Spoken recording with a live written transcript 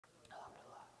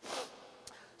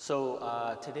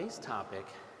Today's topic,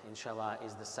 inshallah,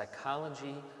 is the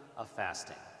psychology of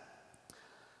fasting.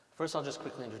 First, I'll just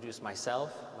quickly introduce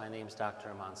myself. My name is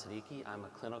Dr. Aman Siddiqi. I'm a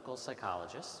clinical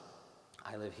psychologist.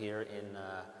 I live here in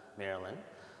Maryland.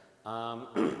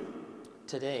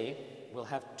 Today, we'll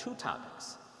have two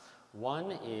topics.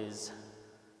 One is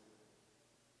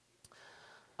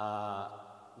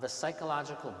the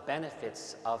psychological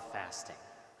benefits of fasting,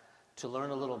 to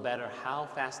learn a little better how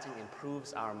fasting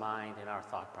improves our mind and our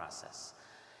thought process.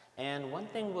 And one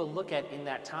thing we'll look at in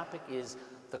that topic is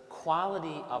the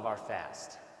quality of our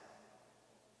fast.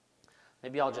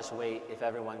 Maybe I'll just wait if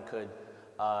everyone could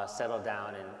settle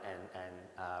down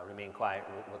and remain quiet.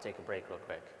 We'll take a break real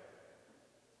quick.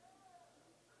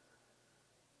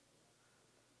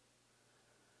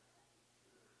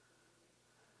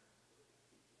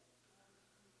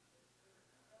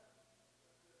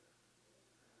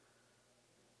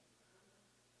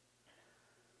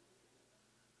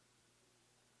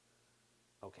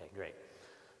 Okay, great.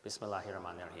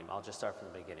 Bismillahirrahmanirrahim. I'll just start from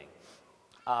the beginning.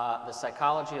 The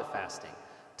psychology of fasting.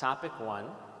 Topic one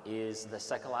is the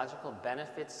psychological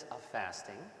benefits of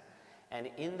fasting. And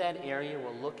in that area,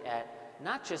 we'll look at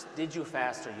not just did you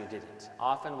fast or you didn't.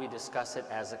 Often we discuss it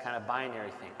as a kind of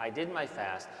binary thing. I did my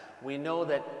fast. We know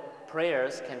that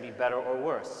prayers can be better or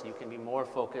worse. You can be more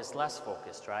focused, less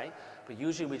focused, right? But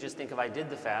usually we just think of I did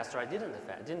the fast or I didn't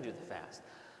do the fast.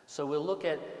 So we'll look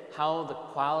at how the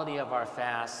quality of our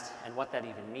fast and what that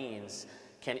even means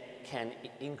can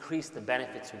increase the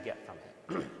benefits we get from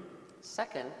it.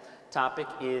 Second topic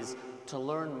is to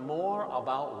learn more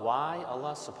about why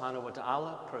Allah subhanahu wa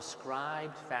ta'ala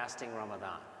prescribed fasting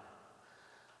Ramadan.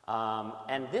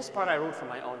 And this part I wrote for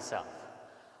my own self.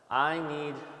 I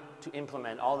need to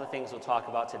implement all the things we'll talk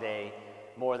about today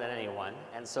more than anyone.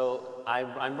 And so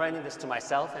I'm writing this to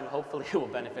myself, and hopefully it will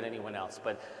benefit anyone else.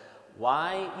 But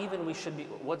why even we should be,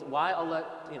 why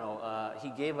Allah, He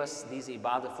gave us these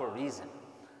ibadah for a reason.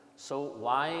 So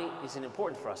why is it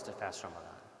important for us to fast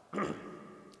Ramadan?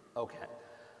 Okay.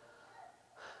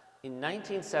 In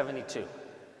 1972,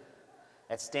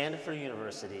 at Stanford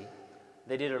University,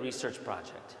 they did a research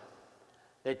project.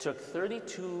 They took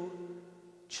 32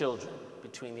 children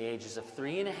between the ages of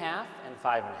 3.5 and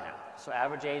 5.5. So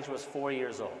average age was 4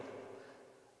 years old.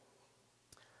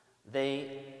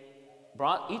 They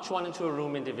brought each one into a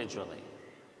room individually,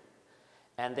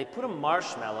 and they put a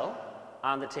marshmallow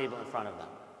on the table in front of them.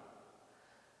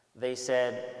 They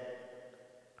said,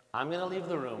 I'm going to leave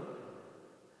the room.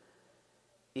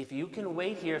 If you can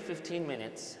wait here 15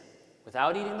 minutes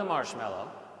without eating the marshmallow,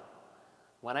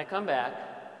 when I come back,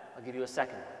 I'll give you a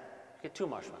second one. You get 2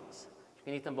 marshmallows. You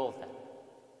can eat them both then.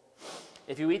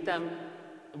 If you eat them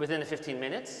within the 15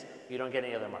 minutes, you don't get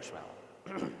any other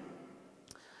marshmallow.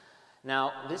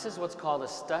 Now, this is what's called a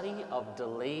study of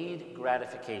delayed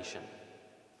gratification.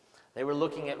 They were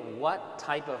looking at what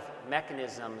type of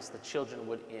mechanisms the children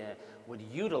would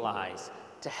utilize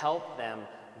to help them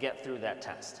get through that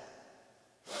test.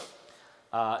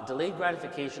 Delayed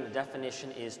gratification, the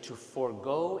definition is to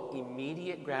forego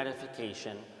immediate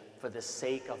gratification for the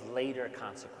sake of later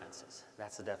consequences.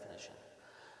 That's the definition.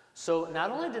 So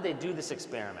not only did they do this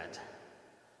experiment,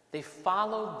 they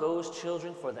followed those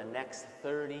children for the next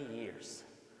 30 years.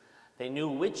 They knew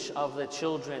which of the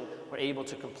children were able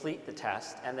to complete the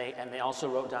test, and they also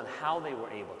wrote down how they were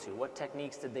able to. What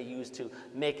techniques did they use to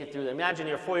make it through? Imagine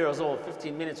you're 4 years old,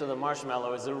 15 minutes with a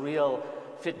marshmallow is a real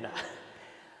fitna.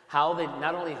 How they,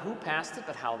 not only who passed it,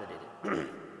 but how they did it.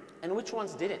 And which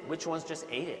ones did it? Which ones just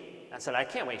ate it and said, I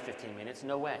can't wait 15 minutes,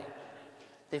 no way.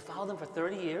 They followed them for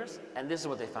 30 years, and this is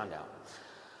what they found out.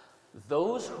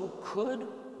 Those who could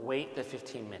wait the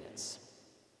 15 minutes,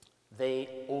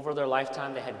 over their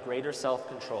lifetime, they had greater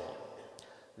self-control.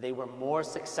 They were more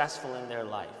successful in their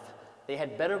life. They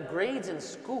had better grades in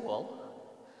school.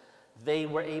 They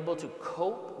were able to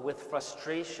cope with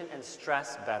frustration and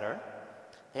stress better.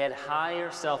 They had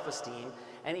higher self-esteem,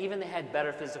 and even they had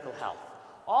better physical health.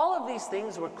 All of these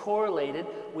things were correlated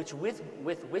with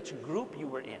which group you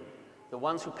were in. The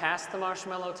ones who passed the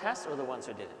marshmallow test or the ones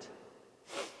who didn't.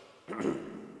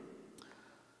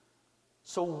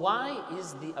 So why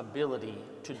is the ability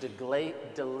to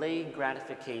delay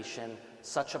gratification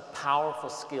such a powerful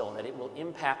skill that it will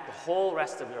impact the whole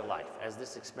rest of your life, as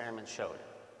this experiment showed?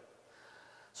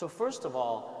 So first of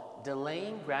all,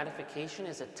 delaying gratification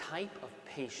is a type of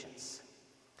patience.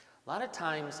 A lot of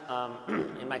times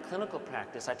in my clinical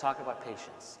practice, I talk about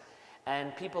patience.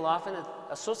 And people often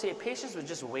associate patience with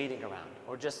just waiting around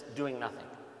or just doing nothing.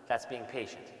 That's being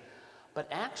patient. But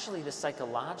actually, the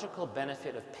psychological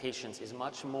benefit of patience is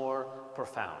much more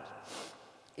profound.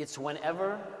 It's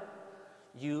whenever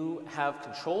You have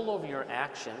control over your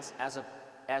actions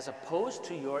as opposed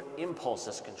to your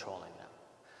impulses controlling them.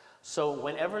 So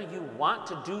whenever you want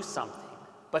to do something,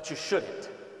 but you shouldn't,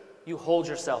 you hold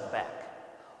yourself back.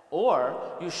 Or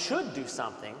you should do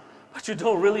something, but you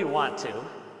don't really want to,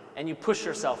 and you push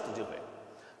yourself to do it.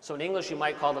 So in English, you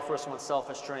might call the first one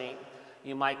self-restraint.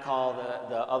 You might call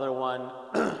the other one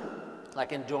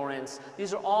like endurance.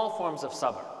 These are all forms of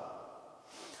sabr.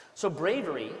 So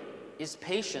bravery is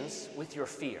patience with your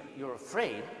fear. You're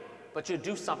afraid, but you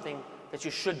do something that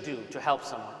you should do to help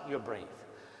someone. You're brave.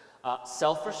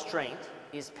 Self-restraint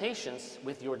is patience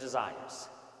with your desires,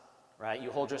 right?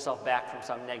 You hold yourself back from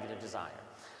some negative desire.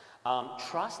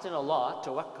 Trust in Allah,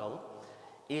 tawakkul,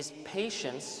 is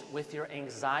patience with your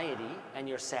anxiety and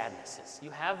your sadnesses.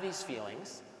 You have these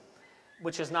feelings,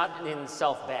 which is not in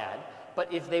itself bad,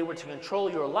 but if they were to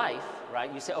control your life,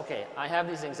 right, you say, okay, I have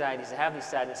these anxieties, I have these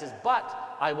sadnesses,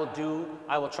 but I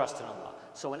will trust in Allah.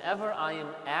 So whenever I am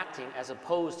acting as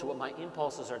opposed to what my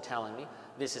impulses are telling me,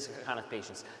 this is a kind of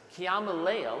patience. Qiyam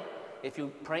al-layl, if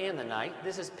you pray in the night,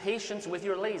 this is patience with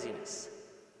your laziness.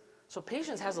 So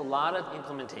patience has a lot of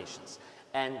implementations,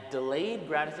 and delayed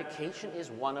gratification is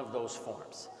one of those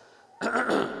forms.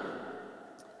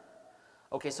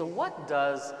 Okay, so what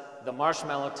does the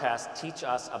marshmallow test teach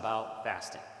us about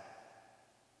fasting?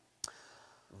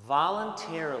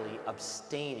 Voluntarily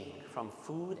abstaining from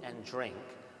food and drink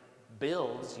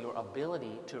builds your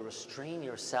ability to restrain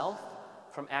yourself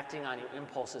from acting on your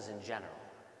impulses in general.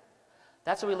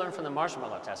 That's what we learned from the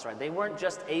marshmallow test, right? They weren't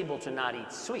just able to not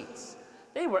eat sweets.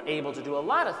 They were able to do a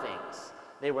lot of things.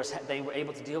 They were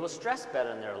able to deal with stress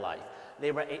better in their life.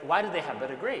 Why did they have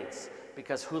better grades?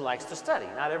 Because who likes to study?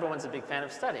 Not everyone's a big fan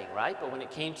of studying, right? But when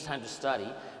it came to time to study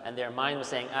and their mind was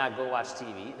saying, go watch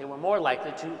TV, they were more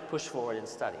likely to push forward and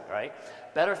study, right?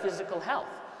 Better physical health.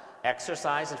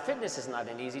 Exercise and fitness is not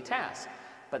an easy task.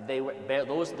 But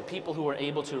the people who were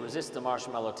able to resist the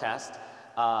marshmallow test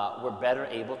were better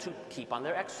able to keep on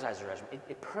their exercise regimen.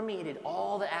 It permeated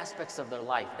all the aspects of their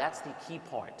life. That's the key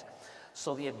point.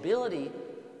 So the ability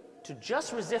to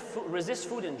just resist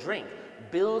food and drink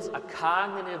builds a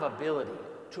cognitive ability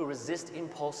to resist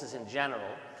impulses in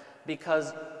general,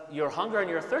 because your hunger and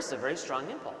your thirst is a very strong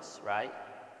impulse, right?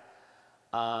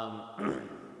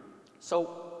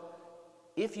 So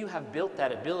if you have built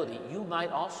that ability, you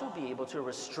might also be able to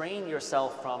restrain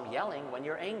yourself from yelling when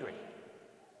you're angry.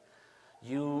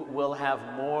 You will have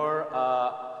more,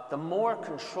 the more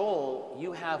control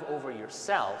you have over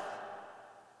yourself,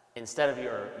 instead of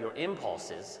your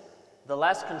impulses, the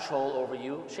less control over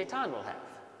you shaitan will have.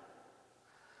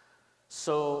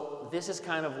 So this is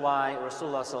kind of why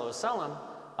Rasulullah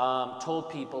ﷺ told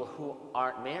people who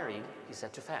aren't married, he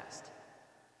said, to fast.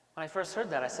 When I first heard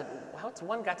that, I said, well, what's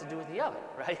one got to do with the other,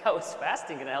 right? How is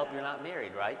fasting going to help you're not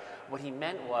married, right? What he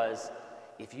meant was,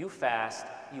 if you fast,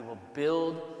 you will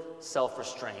build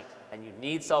self-restraint, and you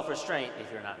need self-restraint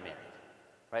if you're not married,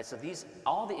 right? So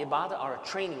all the ibadah are a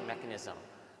training mechanism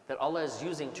that Allah is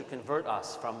using to convert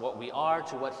us from what we are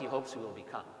to what He hopes we will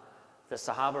become. The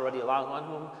Sahaba radiallahu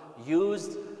anhum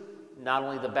used not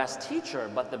only the best teacher,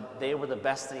 but they were the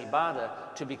best in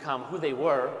ibadah to become who they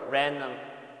were, random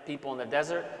people in the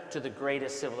desert, to the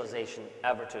greatest civilization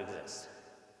ever to exist.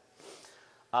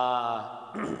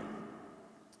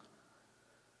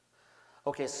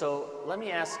 Okay, so let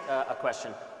me ask a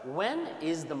question. When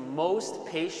is the most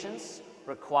patience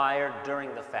required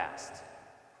during the fast?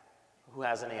 Who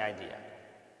has any idea?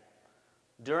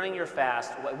 During your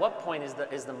fast, at what point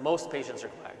is the most patience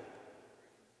required?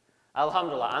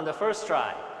 Alhamdulillah, on the first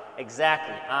try.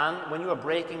 Exactly, when you are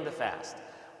breaking the fast.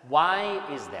 Why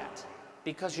is that?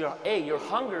 Because your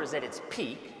hunger is at its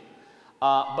peak,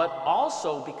 but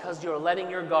also because you're letting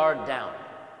your guard down,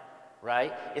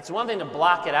 right? It's one thing to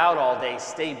block it out all day,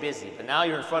 stay busy, but now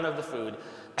you're in front of the food.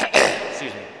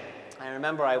 Excuse me. I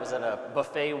remember I was at a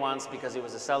buffet once because it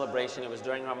was a celebration. It was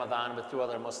during Ramadan with 2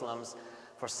 other Muslims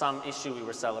for some issue we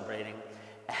were celebrating.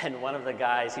 And one of the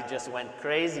guys, he just went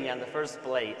crazy on the first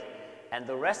plate. And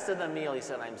the rest of the meal, he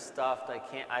said, I'm stuffed,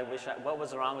 what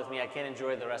was wrong with me? I can't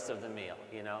enjoy the rest of the meal,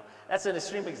 you know? That's an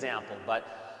extreme example, but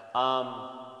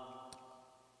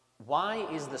why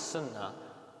is the sunnah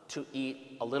to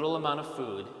eat a little amount of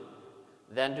food,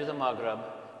 then do the maghrib,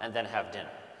 and then have dinner?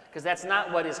 Because that's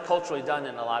not what is culturally done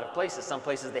in a lot of places. Some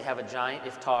places they have a giant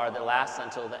iftar that lasts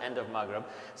until the end of maghrib.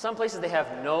 Some places they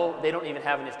don't even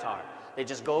have an iftar. They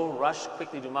just go, rush,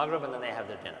 quickly do maghrib, and then they have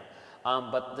their dinner.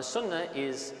 But the sunnah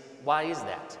is, why is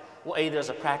that? Well, there's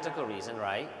a practical reason,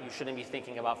 right? You shouldn't be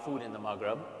thinking about food in the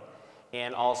maghrib.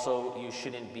 And also, you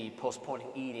shouldn't be postponing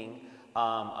eating.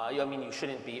 You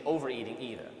shouldn't be overeating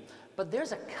either. But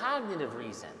there's a cognitive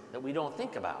reason that we don't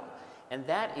think about, and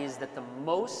that is that the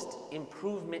most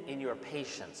improvement in your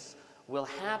patience will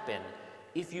happen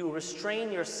if you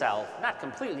restrain yourself, not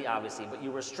completely obviously, but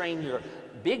you restrain your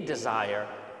big desire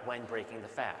when breaking the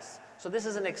fast. So this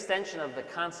is an extension of the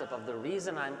concept of the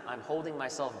reason I'm holding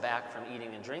myself back from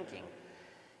eating and drinking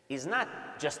is not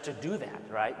just to do that,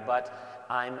 right? But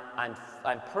I'm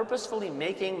purposefully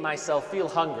making myself feel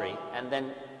hungry and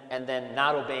then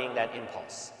not obeying that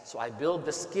impulse. So I build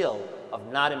the skill of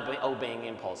not obeying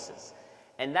impulses.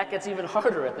 And that gets even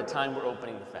harder at the time we're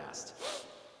opening the fast.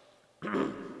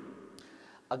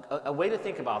 A way to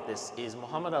think about this is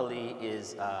Muhammad Ali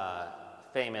is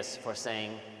famous for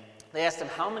saying, they asked him,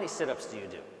 how many sit-ups do you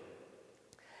do?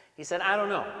 He said, I don't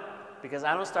know, because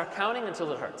I don't start counting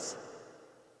until it hurts.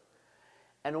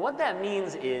 And what that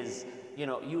means is,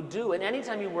 you do, and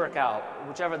anytime you work out,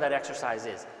 whichever that exercise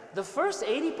is, the first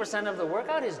 80% of the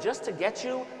workout is just to get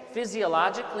you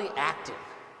physiologically active.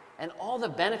 And all the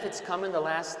benefits come in the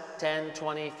last 10,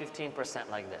 20, 15%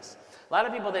 like this. A lot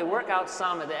of people, they work out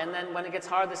some, and then when it gets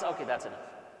hard, they say, okay, that's enough.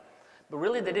 But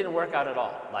really, they didn't work out at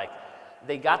all. Like,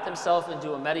 they got themselves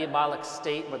into a metabolic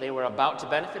state where they were about to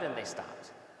benefit, and they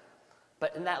stopped.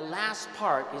 But in that last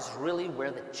part is really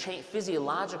where the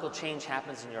physiological change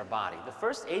happens in your body. The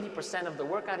first 80% of the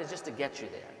workout is just to get you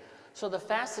there. So the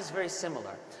fast is very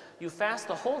similar. You fast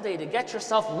the whole day to get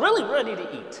yourself really ready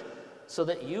to eat so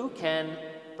that you can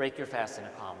break your fast in a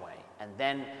calm way and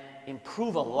then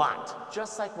improve a lot,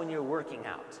 just like when you're working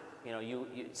out.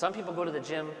 Some people go to the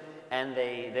gym and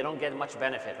they don't get much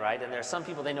benefit, right? And there are some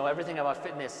people, they know everything about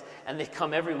fitness and they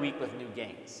come every week with new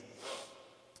gains.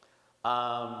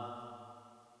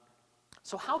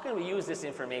 So how can we use this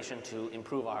information to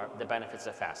improve the benefits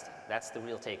of fasting? That's the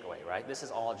real takeaway, right? This has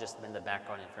all just been the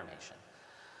background information.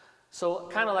 So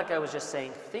kind of like I was just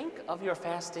saying, think of your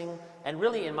fasting, and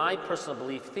really in my personal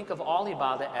belief, think of all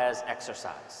ibadah as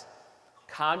exercise.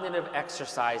 Cognitive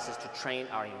exercises to train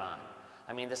our iman.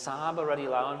 I mean, the Sahaba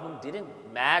radiallahu anhum didn't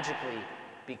magically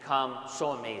become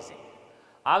so amazing.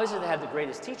 Obviously they had the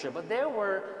greatest teacher, but there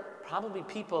were probably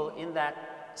people in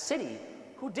that city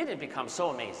who didn't become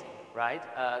so amazing. Right?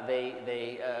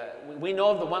 We know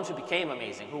of the ones who became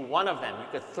amazing, who one of them, you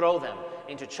could throw them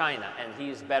into China and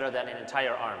he's better than an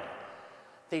entire army.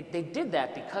 They did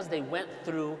that because they went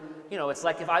through, it's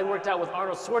like if I worked out with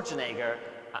Arnold Schwarzenegger,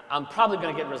 I'm probably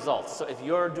going to get results. So if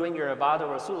you're doing your ibadah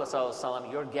Rasulullah sallallahu alaihi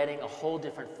wasallam, you're getting a whole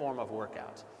different form of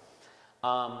workout.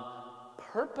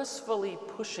 Purposefully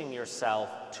pushing yourself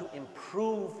to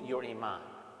improve your iman.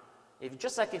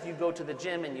 Just like if you go to the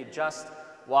gym and you just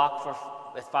walk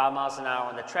with 5 miles an hour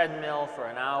on the treadmill for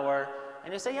an hour,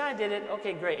 and you say, yeah, I did it,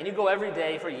 okay, great. And you go every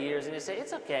day for years, and you say,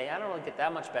 it's okay, I don't really get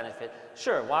that much benefit.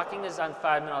 Sure, walking is on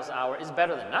 5 miles an hour is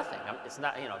better than nothing. It's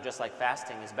not, just like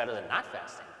fasting is better than not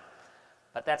fasting.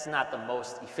 But that's not the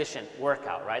most efficient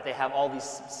workout, right? They have all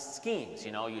these schemes,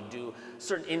 you do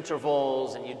certain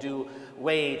intervals, and you do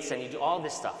weights, and you do all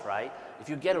this stuff, right? If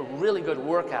you get a really good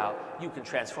workout, you can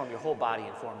transform your whole body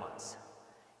in 4 months.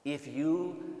 If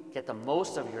you get the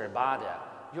most of your ibadah,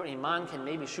 your iman can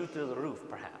maybe shoot through the roof,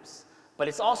 perhaps. But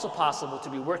it's also possible to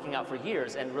be working out for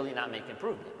years and really not make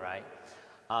improvement, right?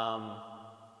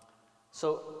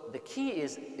 So the key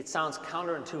is, it sounds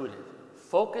counterintuitive,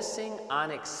 focusing on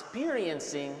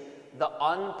experiencing the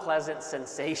unpleasant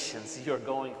sensations you're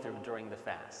going through during the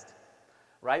fast,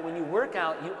 right? When you work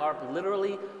out, you are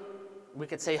literally, we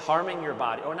could say, harming your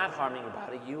body, or not harming your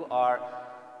body, you are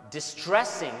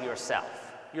distressing yourself.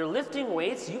 You're lifting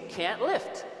weights you can't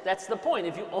lift. That's the point.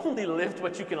 If you only lift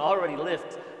what you can already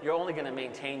lift, you're only going to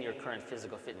maintain your current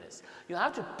physical fitness. You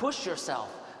have to push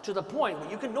yourself to the point where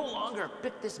you can no longer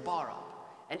pick this bar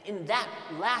up. And in that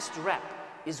last rep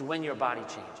is when your body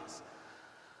changes.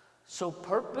 So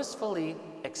purposefully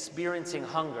experiencing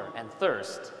hunger and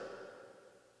thirst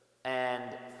and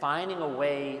finding a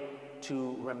way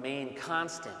to remain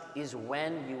constant is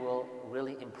when you will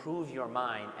really improve your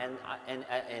mind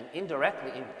and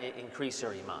indirectly increase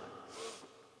your iman.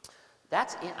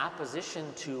 That's in opposition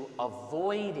to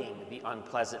avoiding the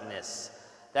unpleasantness.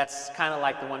 That's kind of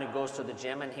like the one who goes to the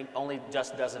gym and he only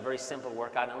just does a very simple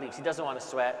workout and leaves. He doesn't want to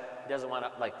sweat. He doesn't want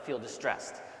to feel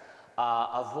distressed.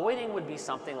 Avoiding would be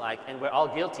something like, and we're all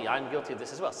guilty, I'm guilty of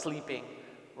this as well, sleeping,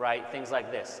 right? Things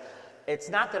like this. It's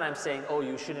not that I'm saying, oh,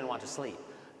 you shouldn't want to sleep.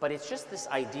 But it's just this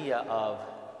idea of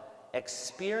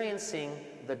experiencing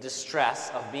the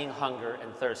distress of being hungry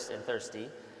and thirsty,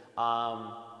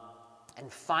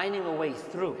 and finding a way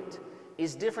through it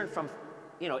is different from,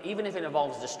 even if it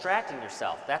involves distracting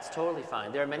yourself, that's totally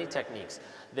fine. There are many techniques.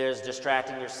 There's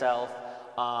distracting yourself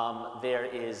There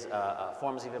is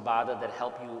forms of ibadah that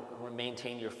help you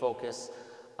maintain your focus.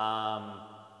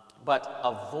 But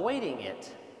avoiding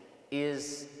it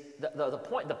is the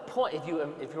point. If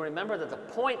you remember that the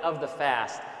point of the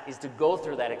fast is to go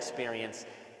through that experience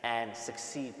and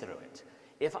succeed through it.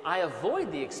 If I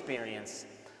avoid the experience,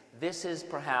 this is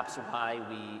perhaps why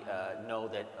we know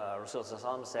that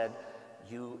Rasulullah said,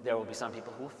 there will be some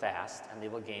people who fast and they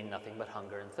will gain nothing but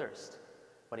hunger and thirst.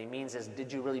 What he means is,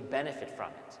 did you really benefit from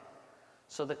it?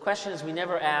 So the question is, we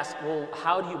never ask, well,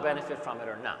 how do you benefit from it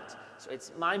or not? So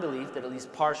it's my belief that at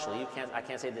least partially, I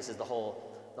can't say this is the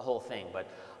whole thing, but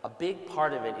a big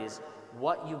part of it is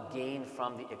what you gain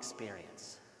from the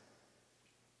experience.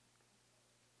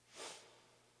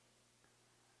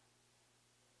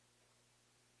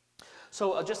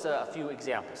 So just a few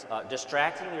examples.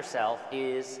 Distracting yourself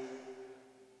is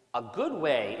a good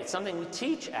way. It's something we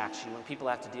teach actually when people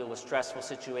have to deal with stressful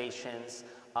situations.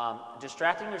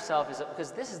 Distracting yourself is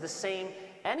because this is the same,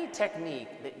 any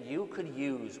technique that you could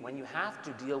use when you have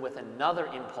to deal with another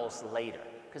impulse later,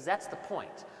 because that's the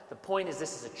point. The point is,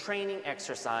 this is a training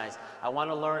exercise. I want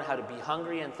to learn how to be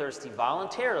hungry and thirsty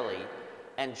voluntarily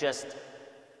and just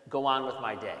go on with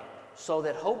my day, so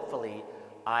that hopefully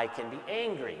I can be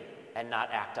angry and not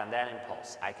act on that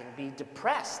impulse. I can be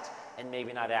depressed and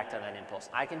maybe not act on that impulse.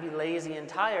 I can be lazy and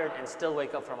tired and still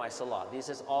wake up for my salah.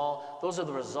 Those are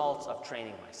the results of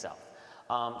training myself.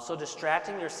 So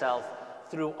distracting yourself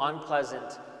through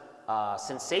unpleasant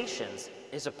sensations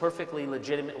is a perfectly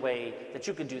legitimate way that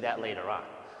you could do that later on.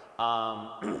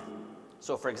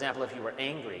 So for example, if you were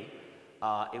angry,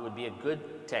 it would be a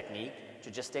good technique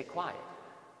to just stay quiet,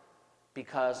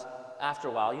 because after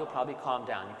a while you'll probably calm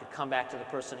down. You could come back to the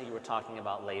person who you were talking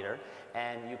about later,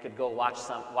 and you could go watch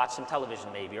some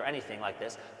television maybe, or anything like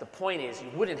this. The point is,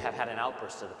 you wouldn't have had an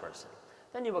outburst to the person.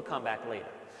 Then you would come back later.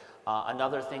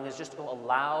 Another thing is just to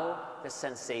allow the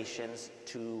sensations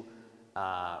to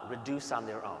reduce on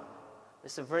their own.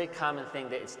 This is a very common thing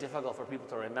that it's difficult for people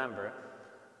to remember.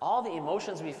 All the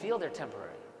emotions we feel, they're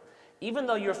temporary. Even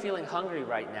though you're feeling hungry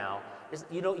right now,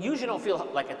 you usually don't feel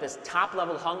like at this top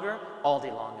level hunger all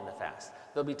day long in the fast.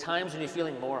 There'll be times when you're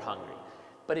feeling more hungry.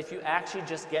 But if you actually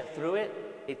just get through it,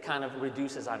 it kind of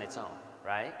reduces on its own,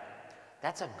 right?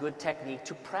 That's a good technique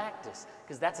to practice,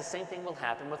 because that's the same thing will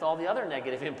happen with all the other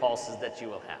negative impulses that you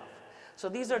will have. So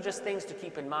these are just things to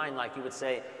keep in mind. Like you would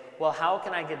say, well, how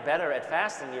can I get better at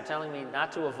fasting? You're telling me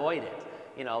not to avoid it.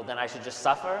 Then I should just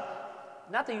suffer?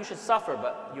 Not that you should suffer,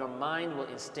 but your mind will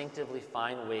instinctively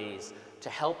find ways to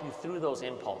help you through those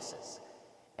impulses.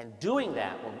 And doing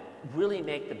that will really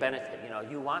make the benefit.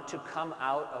 You want to come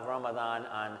out of Ramadan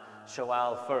on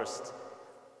Shawwal 1st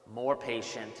more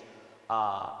patient,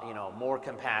 more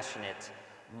compassionate,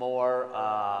 more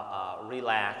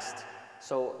relaxed.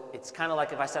 So it's kind of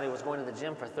like if I said I was going to the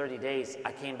gym for 30 days,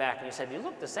 I came back and you said, you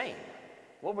look the same.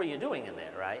 What were you doing in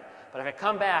there, right? But if I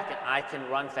come back and I can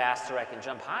run faster, I can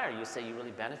jump higher, you say you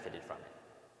really benefited from it.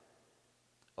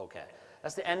 Okay,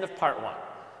 that's the end of part one.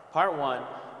 Part one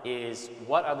is,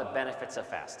 what are the benefits of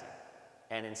fasting?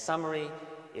 And in summary,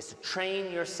 is to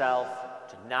train yourself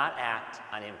to not act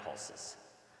on impulses.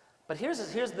 But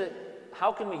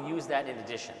how can we use that in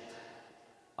addition?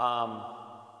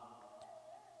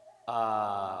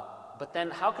 But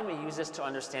then how can we use this to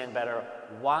understand better,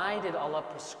 why did Allah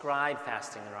prescribe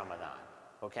fasting in Ramadan?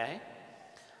 Okay?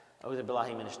 أعوذ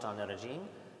بالله من الشيطان الرجيم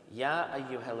يا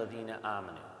أيها الذين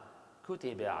آمنوا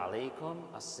كتب عليكم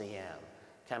الصيام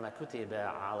كما كتب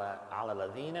على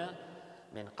الذين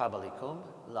من قبلكم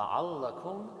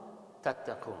لعلكم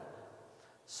تتقون.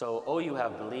 So, O you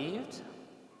have believed,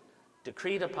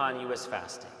 decreed upon you is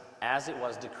fasting, as it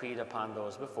was decreed upon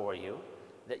those before you,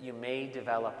 that you may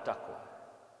develop taqwa.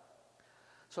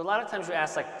 So a lot of times you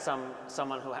ask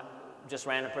someone who just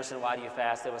random person, why do you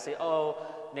fast? They will say, oh,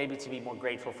 maybe to be more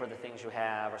grateful for the things you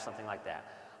have, or something like that.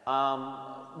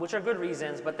 Which are good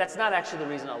reasons, but that's not actually the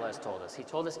reason Allah has told us. He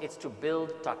told us it's to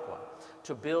build taqwa,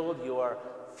 to build your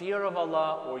fear of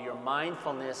Allah or your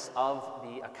mindfulness of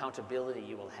the accountability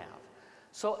you will have.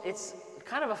 So it's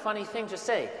kind of a funny thing to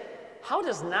say. How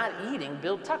does not eating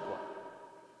build taqwa?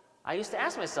 I used to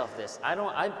ask myself this.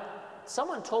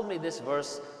 Someone told me this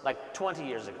verse like 20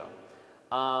 years ago.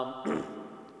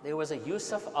 There was a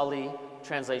Yusuf Ali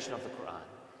translation of the Quran.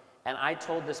 And I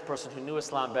told this person who knew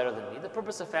Islam better than me, the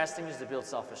purpose of fasting is to build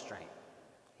self-restraint.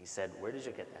 He said, where did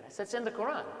you get that? I said, it's in the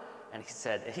Quran. And he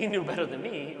said, he knew better than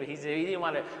me. He didn't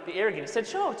want to be arrogant. He said,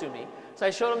 show it to me. So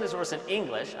I showed him this verse in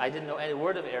English. I didn't know any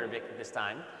word of Arabic at this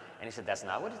time. And he said, that's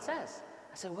not what it says.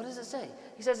 I said, what does it say?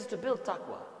 He says it's to build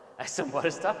taqwa. I said, what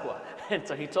is taqwa? And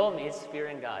so he told me it's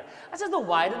fearing God. I said, then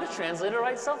why did the translator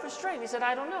write self-restraint? He said,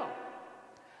 I don't know.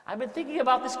 I've been thinking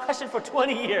about this question for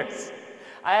 20 years.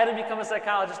 I had to become a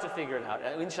psychologist to figure it out.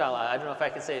 Inshallah, I don't know if I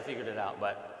can say I figured it out,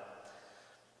 but.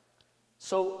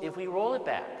 So if we roll it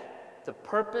back, the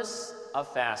purpose of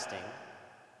fasting,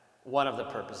 one of the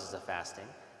purposes of fasting,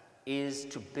 is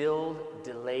to build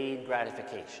delayed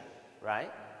gratification,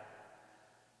 right?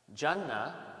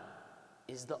 Jannah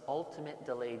is the ultimate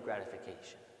delayed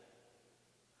gratification.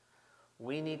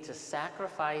 We need to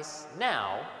sacrifice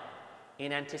now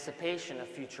in anticipation of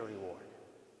future reward.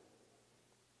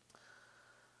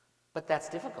 But that's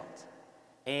difficult.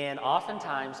 And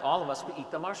oftentimes, all of us, we eat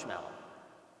the marshmallow.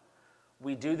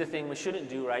 We do the thing we shouldn't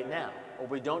do right now, or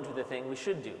we don't do the thing we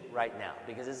should do right now,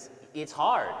 because it's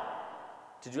hard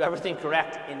to do everything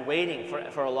correct in waiting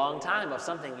for a long time of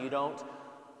something you don't,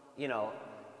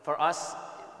 for us,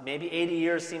 maybe 80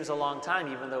 years seems a long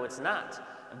time, even though it's not.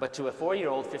 But to a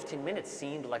 4-year-old, 15 minutes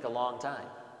seemed like a long time.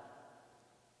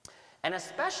 And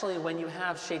especially when you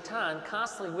have shaitan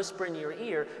constantly whispering in your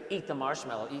ear, eat the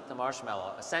marshmallow, eat the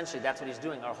marshmallow. Essentially, that's what he's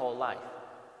doing our whole life.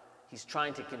 He's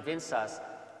trying to convince us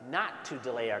not to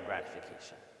delay our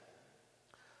gratification.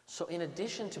 So in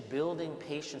addition to building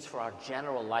patience for our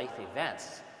general life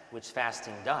events, which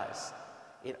fasting does,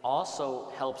 it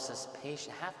also helps us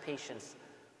have patience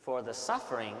for the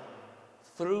suffering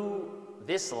through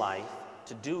this life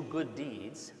to do good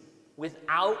deeds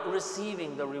without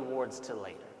receiving the rewards till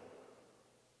later.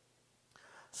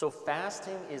 So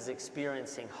fasting is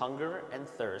experiencing hunger and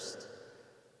thirst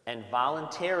and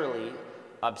voluntarily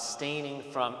abstaining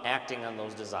from acting on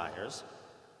those desires,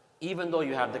 even though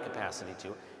you have the capacity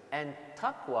to. And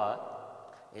taqwa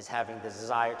is having the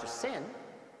desire to sin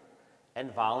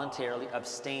and voluntarily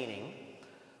abstaining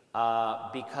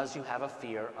because you have a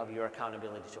fear of your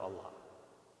accountability to Allah.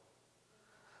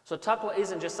 So taqwa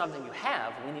isn't just something you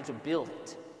have, we need to build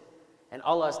it. And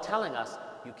Allah is telling us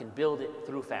you can build it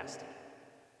through fasting.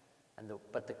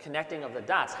 But the connecting of the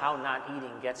dots, how not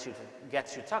eating gets you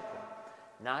taqwa.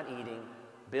 Not eating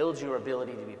builds your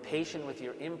ability to be patient with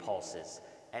your impulses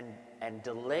and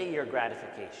delay your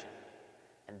gratification.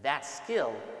 And that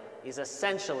skill is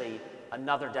essentially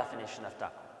another definition of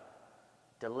taqwa.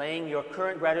 Delaying your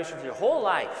current gratification for your whole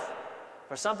life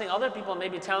for something other people may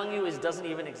be telling you doesn't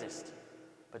even exist.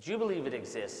 But you believe it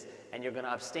exists, and you're going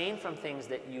to abstain from things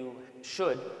that you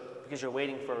should because you're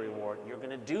waiting for a reward. You're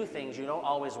going to do things you don't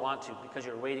always want to because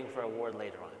you're waiting for a reward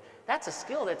later on. That's a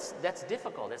skill that's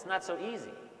difficult. It's not so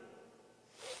easy.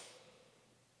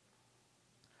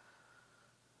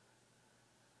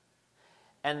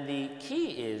 And the key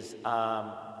is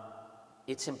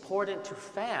it's important to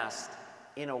fast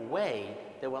in a way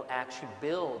that will actually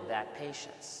build that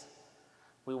patience.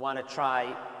 We want to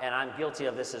try, and I'm guilty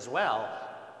of this as well,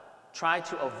 trying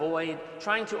to avoid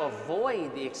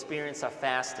the experience of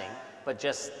fasting, but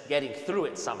just getting through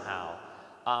it somehow.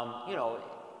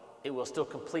 It will still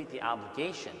complete the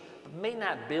obligation, but may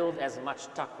not build as much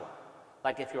taqwa.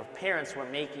 Like if your parents were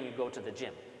making you go to the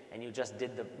gym, and you just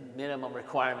did the minimum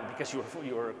requirement because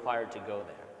you were required to go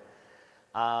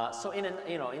there. So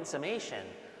in summation,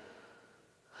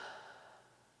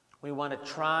 we want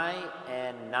to try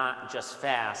and not just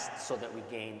fast so that we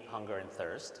gain hunger and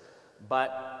thirst,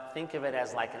 but think of it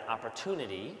as like an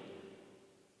opportunity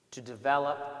to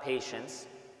develop patience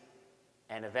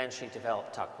and eventually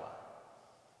develop taqwa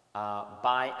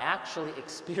by actually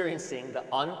experiencing the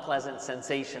unpleasant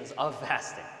sensations of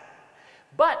fasting.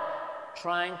 But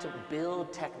trying to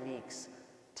build techniques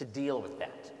to deal with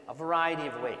that, a variety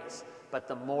of ways. But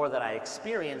the more that I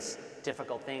experience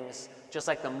difficult things, just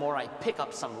like the more I pick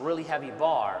up some really heavy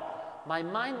bar, my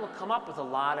mind will come up with a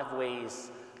lot of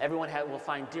ways. Everyone will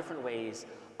find different ways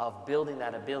of building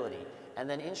that ability. And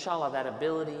then inshallah, that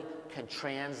ability can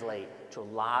translate to a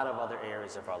lot of other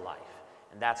areas of our life.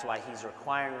 And that's why he's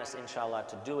requiring us, inshallah,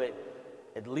 to do it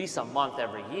at least a month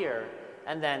every year,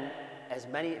 and then as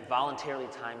many voluntarily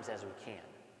times as we can.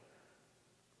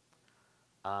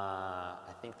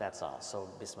 I think that's all. So,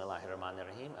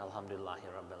 Bismillahirrahmanirrahim. Alhamdulillahi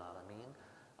Rabbil Alameen.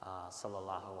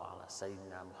 Sallallahu ala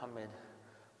Sayyidina Muhammad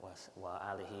wa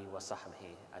alihi wa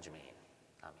sahbihi ajmeen.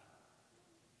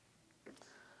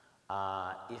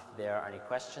 Ameen. If there are any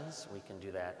questions, we can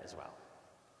do that as well.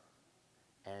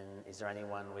 And is there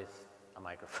anyone with a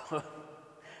microphone?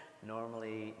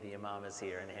 Normally, the Imam is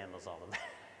here and handles all of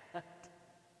that.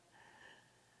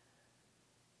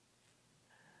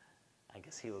 I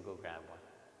guess he will go grab one.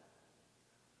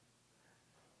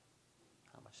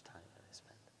 How much time did I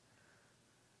spend?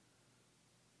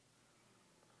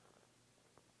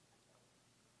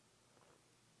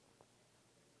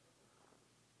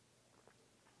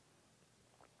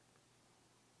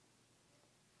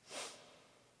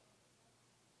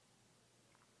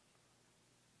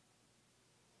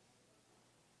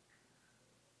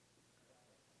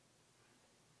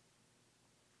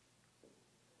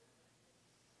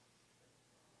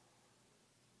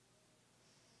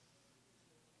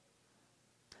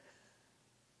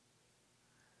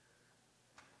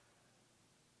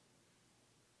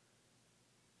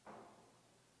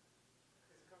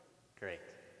 Great.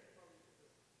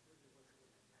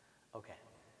 Okay.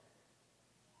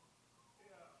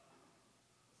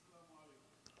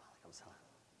 Walaikum salam.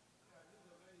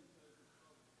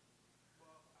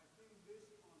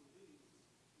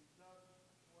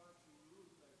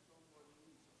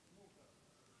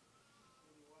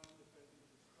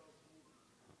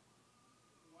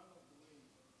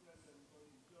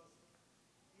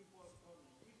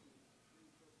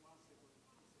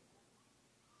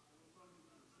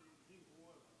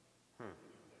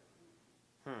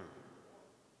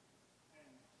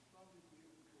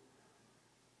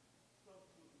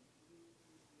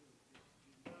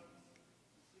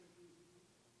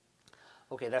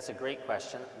 Okay, that's a great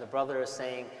question. The brother is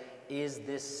saying, is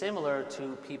this similar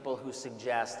to people who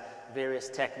suggest various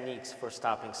techniques for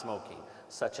stopping smoking,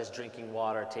 such as drinking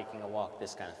water, taking a walk,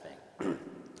 this kind of thing?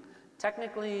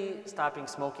 Technically, stopping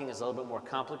smoking is a little bit more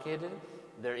complicated.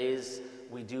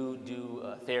 We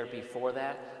do therapy for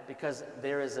that because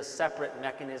there is a separate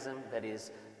mechanism that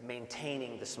is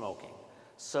maintaining the smoking.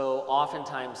 So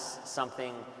oftentimes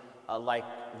something like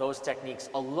those techniques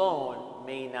alone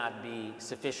may not be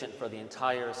sufficient for the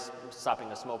entire stopping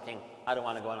of smoking. I don't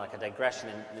want to go on like a digression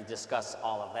and discuss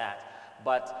all of that.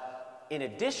 But in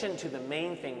addition to the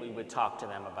main thing we would talk to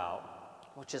them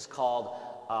about, which is called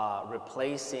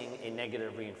replacing a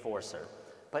negative reinforcer.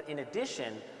 But in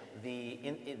addition,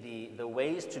 the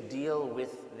ways to deal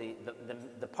with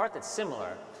the part that's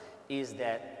similar is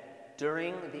that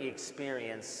during the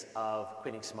experience of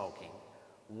quitting smoking,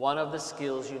 one of the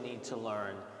skills you need to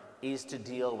learn is to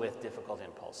deal with difficult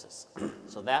impulses.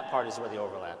 So that part is where the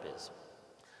overlap is.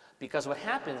 Because what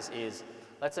happens is,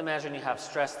 let's imagine you have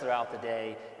stress throughout the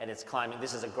day and it's climbing.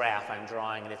 This is a graph I'm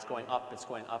drawing and it's going up, it's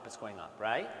going up, it's going up,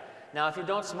 right? Now if you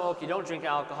don't smoke, you don't drink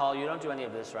alcohol, you don't do any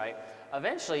of this, right?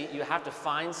 Eventually you have to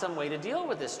find some way to deal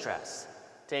with this stress.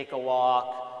 Take a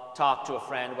walk, talk to a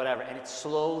friend, whatever, and it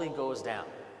slowly goes down,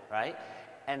 right?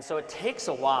 And so it takes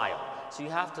a while. So you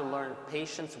have to learn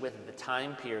patience with the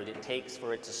time period it takes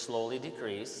for it to slowly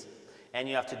decrease, and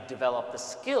you have to develop the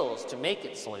skills to make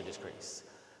it slowly decrease.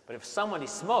 But if somebody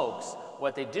smokes,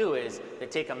 what they do is they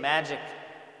take a magic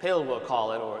pill, we'll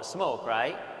call it, or a smoke,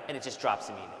 right? And it just drops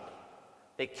immediately.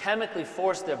 They chemically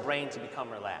force their brain to become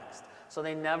relaxed. So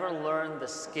they never learn the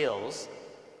skills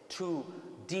to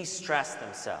de-stress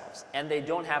themselves. And they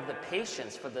don't have the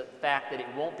patience for the fact that it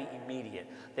won't be immediate.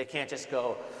 They can't just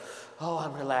go, oh,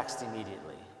 I'm relaxed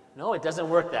immediately. No, it doesn't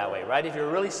work that way, right? If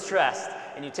you're really stressed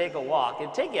and you take a walk,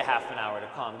 it'll take you half an hour to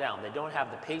calm down. They don't have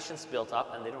the patience built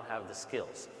up and they don't have the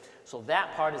skills. So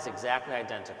that part is exactly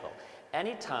identical.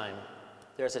 Anytime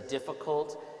there's a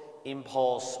difficult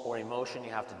impulse or emotion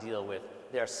you have to deal with,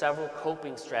 there are several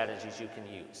coping strategies you can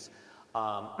use.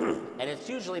 And it's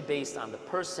usually based on the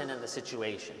person and the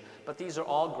situation, but these are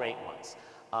all great ones.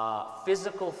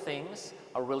 Physical things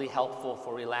are really helpful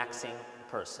for relaxing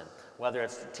a person, whether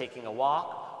it's taking a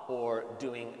walk or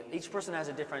each person has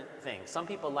a different thing. Some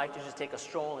people like to just take a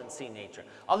stroll and see nature.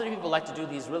 Other people like to do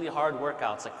these really hard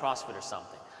workouts like CrossFit or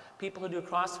something. People who do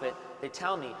CrossFit, they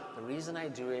tell me, the reason I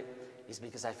do it is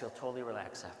because I feel totally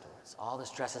relaxed afterwards. All the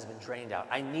stress has been drained out.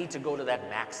 I need to go to that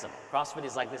maximum. CrossFit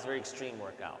is like this very extreme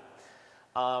workout.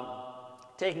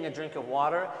 Taking a drink of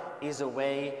water is a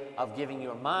way of giving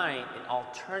your mind an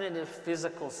alternative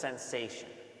physical sensation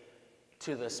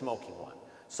to the smoking one.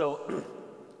 So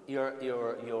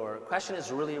your question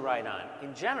is really right on.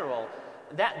 In general,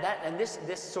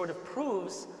 this sort of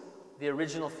proves the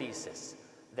original thesis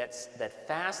that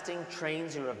fasting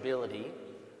trains your ability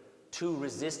to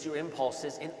resist your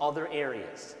impulses in other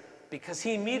areas, because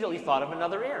he immediately thought of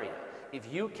another area. If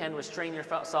you can restrain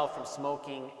yourself from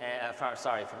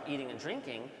from eating and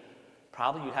drinking,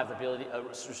 probably you have the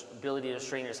ability to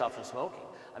restrain yourself from smoking.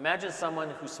 Imagine someone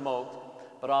who smoked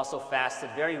but also fasted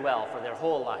very well for their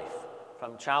whole life,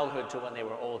 from childhood to when they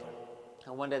were older.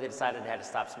 And one day they decided they had to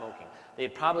stop smoking.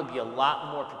 They'd probably be a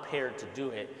lot more prepared to do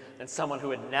it than someone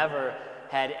who had never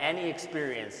had any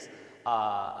experience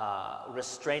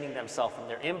restraining themselves from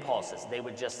their impulses. They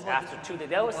would just, after 2 days,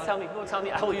 they always tell me,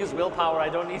 I will use willpower, I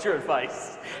don't need your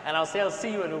advice. And I'll say, I'll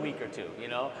see you in a week or two, you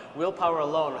know? Willpower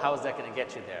alone, how is that going to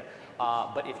get you there?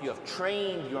 But if you have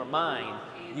trained your mind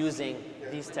using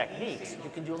these techniques, you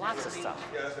can do lots of stuff.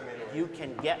 You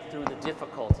can get through the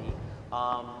difficulty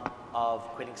of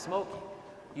quitting smoking.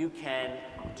 You can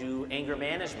do anger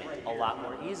management a lot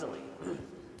more easily.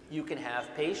 You can have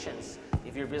patience.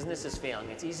 If your business is failing,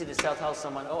 it's easy to tell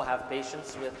someone, oh, have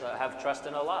patience with, have trust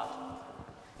in Allah.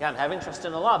 Yeah, I'm having trust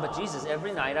in Allah, but Jesus,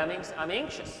 every night I'm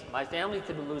anxious. My family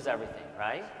could lose everything,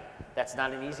 right? That's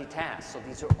not an easy task. So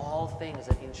these are all things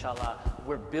that, inshallah,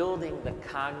 we're building the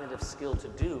cognitive skill to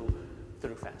do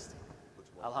through fasting.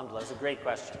 Alhamdulillah, it's a great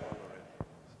question.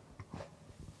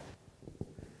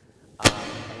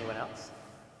 Anyone else?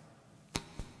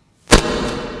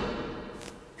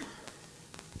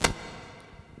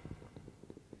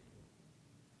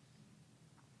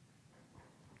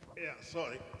 Yeah,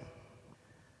 sorry.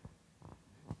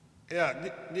 Yeah,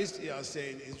 this you are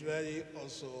saying is very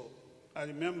also, I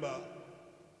remember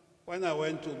when I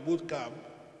went to boot camp,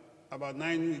 about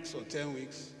 9 weeks or 10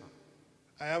 weeks,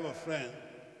 I have a friend,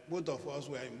 both of us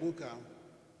were in boot camp.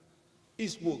 He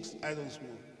smokes, I don't smoke.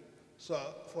 So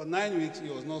for 9 weeks, he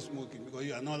was not smoking because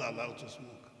you are not allowed to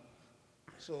smoke.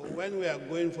 So when we are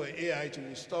going for AIT,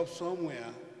 we stopped somewhere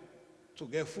to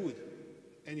get food.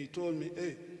 And he told me,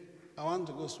 hey, I want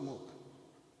to go smoke.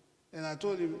 And I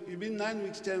told him, you've been 9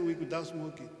 weeks, 10 weeks without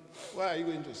smoking. Why are you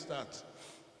going to start?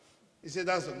 He said,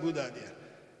 that's a good idea.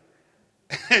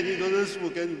 And he doesn't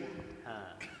smoke anymore.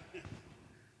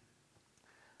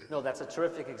 No, that's a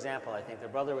terrific example. I think the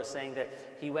brother was saying that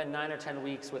he went 9 or 10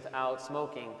 weeks without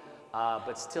smoking,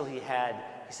 but still he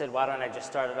said, why don't I just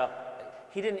start it up?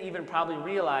 He didn't even probably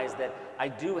realize that I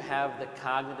do have the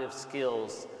cognitive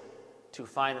skills to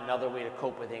find another way to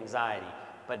cope with anxiety.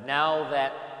 But now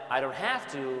that I don't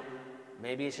have to,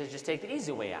 maybe I should just take the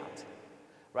easy way out,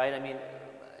 right? I mean,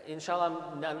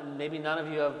 inshallah, maybe none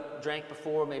of you have drank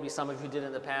before, maybe some of you did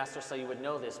in the past or so you would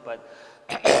know this, but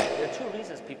there are two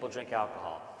reasons people drink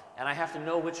alcohol. And I have to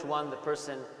know which one the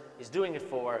person is doing it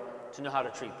for to know how to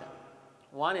treat them.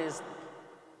 One is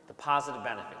the positive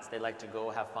benefits. They like to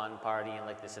go have fun, party, and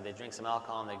like they said, they drink some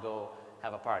alcohol and they go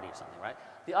have a party or something, right?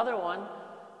 The other one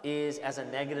is as a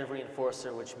negative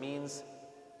reinforcer, which means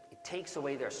it takes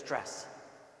away their stress.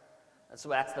 And so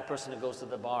that's the person who goes to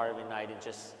the bar every night and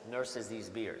just nurses these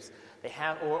beers. They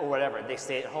have, or whatever, they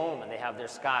stay at home and they have their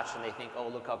scotch and they think, oh,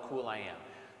 look how cool I am.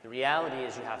 The reality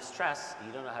is you have stress,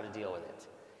 you don't know how to deal with it.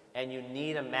 And you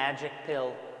need a magic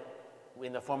pill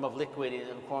in the form of liquid, in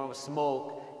the form of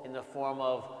smoke, in the form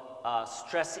of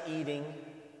stress eating,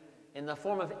 in the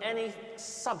form of any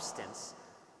substance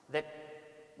that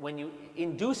when you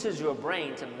induces your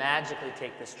brain to magically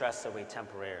take the stress away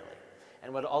temporarily.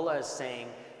 And what Allah is saying,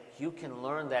 you can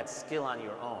learn that skill on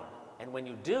your own. And when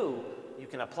you do, you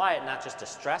can apply it not just to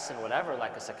stress and whatever,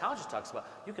 like a psychologist talks about,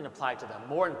 you can apply it to the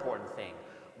more important thing,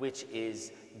 which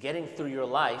is getting through your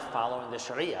life following the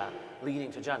Sharia,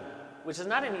 leading to Jannah, which is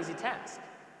not an easy task,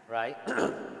 right?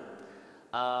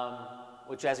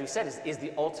 Which, as we said, is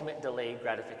the ultimate delayed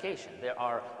gratification. There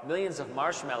are millions of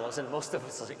marshmallows, and most of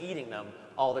us are eating them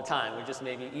all the time. We're just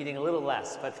maybe eating a little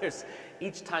less, but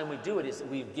each time we do it is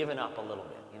we've given up a little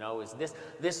bit. You know, is this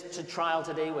trial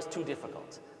today was too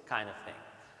difficult, kind of thing.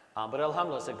 But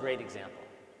alhamdulillah, it's a great example.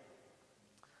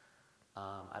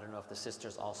 I don't know if the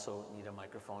sisters also need a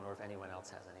microphone or if anyone else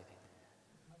has anything.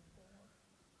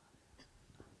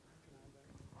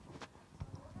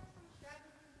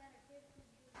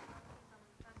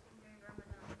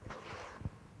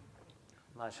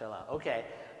 MashaAllah. Okay.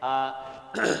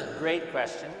 Great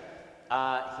question.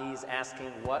 He's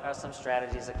asking, what are some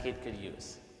strategies a kid could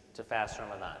use to fast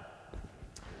Ramadan?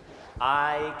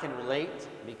 I can relate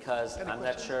because I'm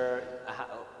not sure how,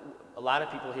 a lot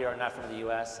of people here are not from the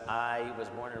US. I was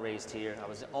born and raised here. I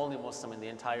was the only Muslim in the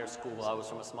entire school. I was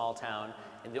from a small town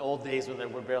in the old days when there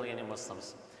were barely any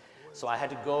Muslims. So I had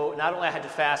to go, not only I had to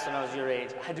fast when I was your age,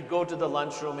 I had to go to the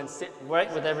lunchroom and sit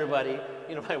right with everybody.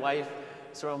 You know, my wife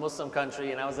is from a Muslim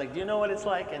country, and I was like, do you know what it's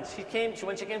like? And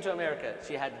when she came to America,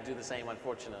 she had to do the same,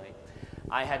 unfortunately.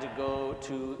 I had to go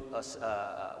to,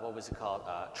 what was it called,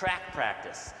 track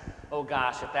practice. Oh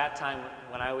gosh, at that time,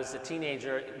 when I was a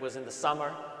teenager, it was in the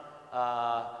summer,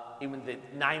 even the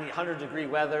 100-degree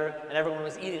weather, and everyone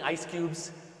was eating ice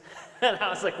cubes. And I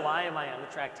was like, why am I on the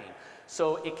track team?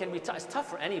 So it can be it's tough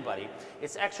for anybody.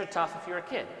 It's extra tough if you're a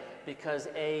kid, because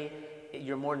A,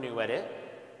 you're more new at it,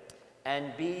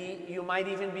 and B, you might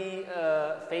even be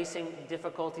facing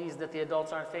difficulties that the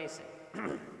adults aren't facing.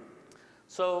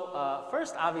 So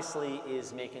first, obviously,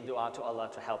 is making dua to Allah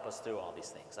to help us through all these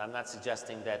things. I'm not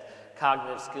suggesting that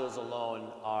cognitive skills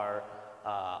alone are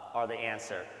the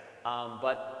answer,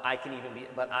 but I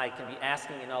can be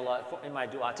asking in Allah in my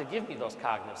dua to give me those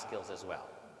cognitive skills as well.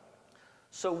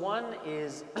 So one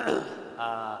is,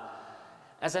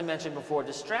 as I mentioned before,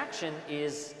 distraction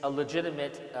is a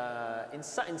legitimate. In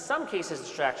some cases,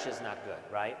 distraction is not good,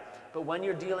 right? But when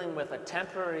you're dealing with a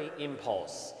temporary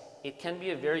impulse, it can be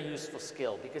a very useful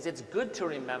skill because it's good to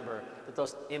remember that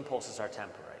those impulses are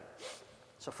temporary.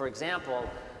 So for example,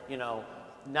 you know,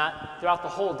 not throughout the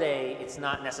whole day, it's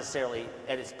not necessarily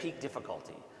at its peak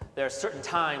difficulty. There are certain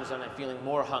times when I'm feeling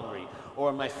more hungry,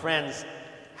 or my friends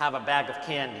have a bag of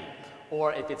candy,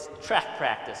 or if it's track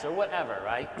practice or whatever,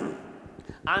 right?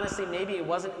 Honestly, maybe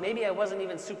I wasn't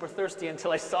even super thirsty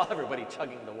until I saw everybody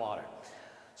chugging the water.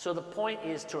 So the point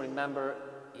is to remember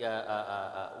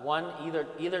one,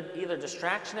 either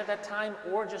distraction at that time,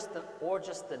 or just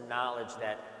the knowledge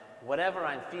that whatever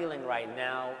I'm feeling right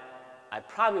now, I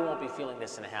probably won't be feeling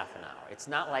this in a half an hour. It's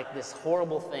not like this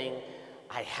horrible thing.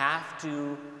 I have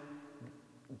to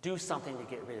do something to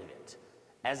get rid of it,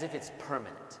 as if it's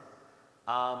permanent.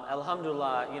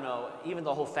 Alhamdulillah, even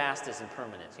the whole fast isn't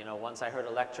permanent. Once I heard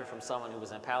a lecture from someone who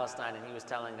was in Palestine, and he was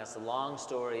telling us a long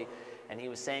story, and he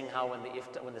was saying how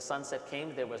when the sunset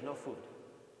came, there was no food.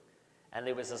 And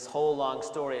there was this whole long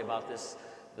story about this.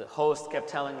 The host kept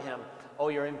telling him, oh,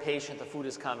 you're impatient, the food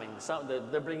is coming,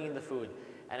 they're bringing the food.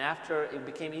 And after it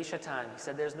became Isha time, he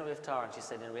said, there's no iftar. And she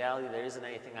said, in reality, there isn't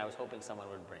anything I was hoping someone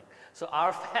would bring. So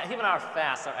even our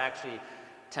fasts are actually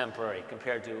temporary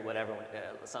compared to whatever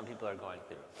some people are going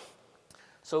through.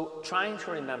 So trying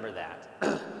to remember that,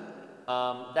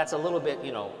 that's a little bit,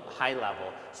 high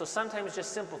level. So sometimes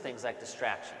just simple things like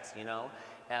distractions,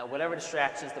 whatever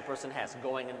distractions the person has,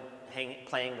 going and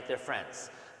playing with their friends,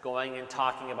 going and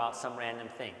talking about some random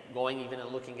thing, going even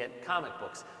and looking at comic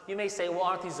books. You may say, well,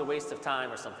 aren't these a waste of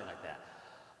time or something like that?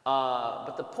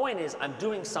 But the point is, I'm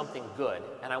doing something good,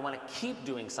 and I want to keep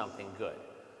doing something good.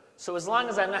 So as long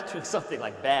as I'm not doing something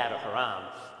like bad or haram,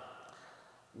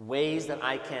 ways that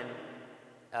I can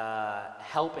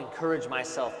help encourage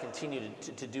myself continue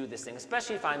to do this thing,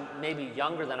 especially if I'm maybe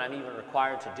younger than I'm even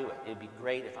required to do it. It'd be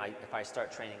great if I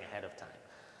start training ahead of time.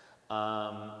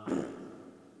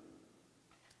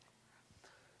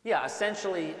 Yeah,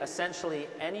 essentially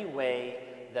any way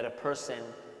that a person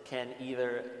can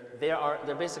there are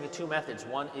basically two methods.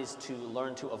 One is to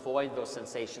learn to avoid those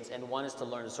sensations, and one is to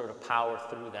learn to sort of power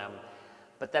through them.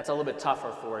 But that's a little bit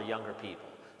tougher for younger people.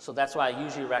 So that's why I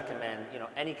usually recommend,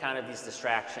 any kind of these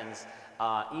distractions,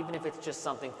 even if it's just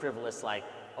something frivolous like,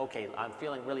 okay, I'm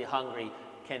feeling really hungry,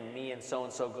 can me and so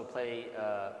go play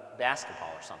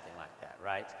basketball or something like that,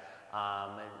 right?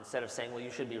 Instead of saying, well, you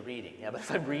should be reading. Yeah, but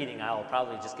if I'm reading, I'll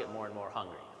probably just get more and more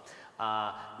hungry.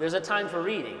 There's a time for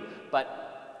reading, but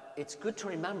it's good to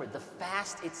remember the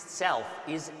fast itself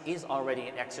is already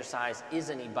an exercise, is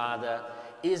an ibadah,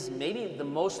 is maybe the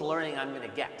most learning I'm going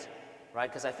to get, right?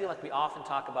 Because I feel like we often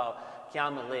talk about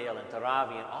Qiyam al-Layl and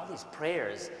Tarawih and all these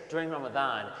prayers during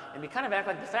Ramadan, and we kind of act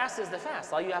like the fast is the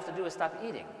fast. All you have to do is stop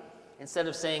eating. Instead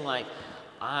of saying like,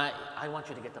 I want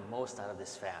you to get the most out of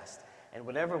this fast. And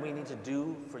whatever we need to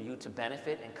do for you to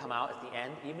benefit and come out at the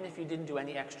end, even if you didn't do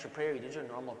any extra prayer, you did your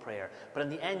normal prayer, but in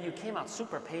the end you came out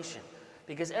super patient.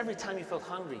 Because every time you felt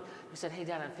hungry, you said, hey,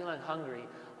 Dad, I'm feeling hungry.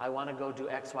 I want to go do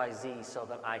X, Y, Z so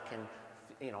that I can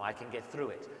get through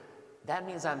it. That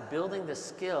means I'm building the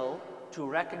skill to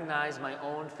recognize my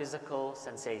own physical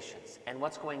sensations and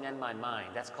what's going on in my mind.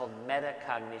 That's called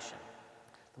metacognition.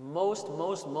 The most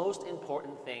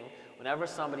important thing whenever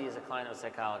somebody is a client of a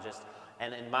psychologist,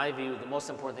 and in my view, the most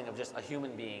important thing of just a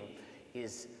human being,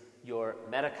 is your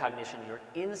metacognition, your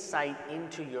insight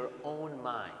into your own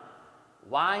mind.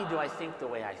 Why do I think the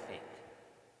way I think?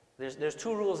 There's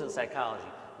two rules in psychology.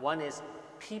 One is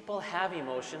people have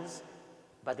emotions,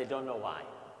 but they don't know why.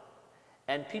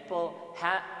 And people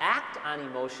act on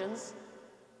emotions,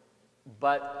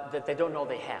 but that they don't know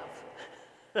they have.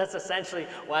 That's essentially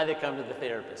why they come to the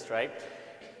therapist, right?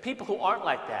 People who aren't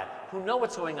like that, who know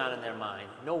what's going on in their mind,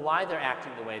 know why they're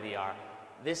acting the way they are,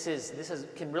 this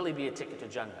can really be a ticket to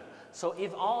Jannah. So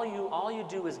if all you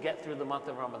do is get through the month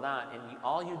of Ramadan, and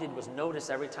all you did was notice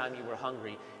every time you were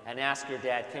hungry and ask your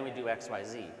dad, can we do X, Y,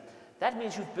 Z? That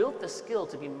means you've built the skill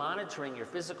to be monitoring your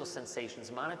physical sensations,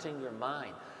 monitoring your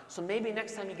mind. So maybe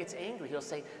next time he gets angry, he'll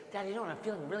say, Dad, I'm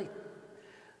feeling really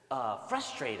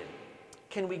frustrated.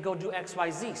 Can we go do X, Y,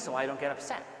 Z so I don't get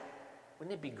upset?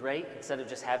 Wouldn't it be great instead of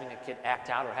just having a kid act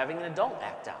out or having an adult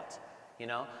act out?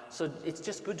 So it's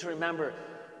just good to remember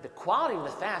the quality of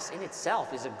the fast in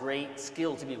itself is a great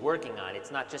skill to be working on. It's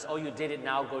not just, oh, you did it,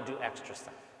 now go do extra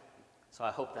stuff. So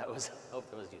I hope that was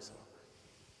useful.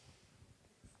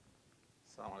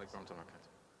 Assalamu alaikum wa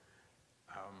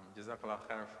rahmatullahi. Jazakallah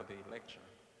khair for the lecture.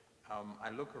 I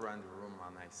look around the room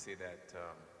and I see that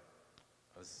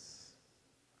there's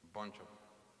a bunch of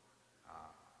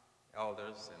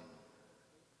elders and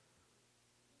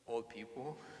old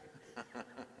people.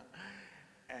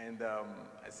 And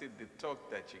I see the talk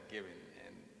that you're giving,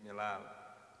 and may Allah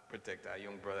protect our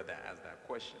young brother that asked that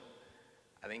question.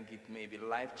 I think it may be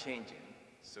life-changing.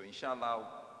 So inshallah,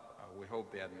 we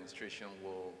hope the administration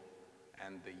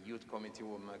and the youth committee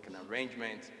will make an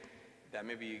arrangement that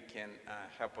maybe you can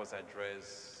help us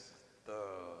address the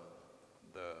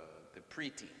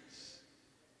preteens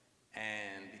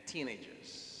and the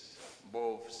teenagers,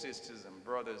 both sisters and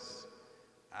brothers.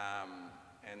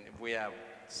 And if we have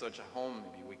such a home,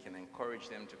 maybe we can encourage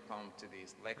them to come to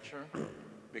this lecture,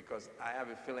 because I have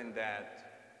a feeling that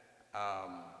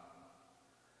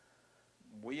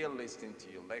we are listening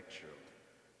to your lecture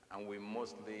and we're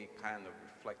mostly kind of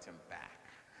reflecting back.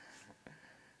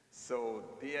 So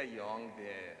they are young,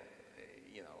 they're,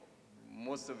 you know,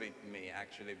 most of it may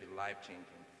actually be life-changing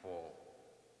for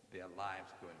their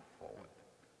lives going forward.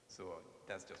 So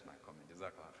that's just my comment.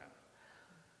 Jazakallah khair.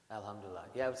 Alhamdulillah.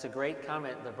 Yeah, it's a great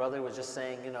comment. The brother was just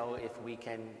saying, you know, if we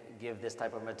can give this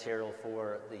type of material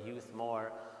for the youth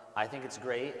more, I think it's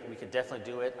great. We could definitely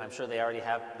do it. I'm sure they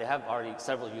have already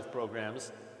several youth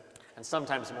programs, and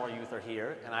sometimes more youth are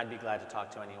here, and I'd be glad to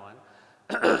talk to anyone.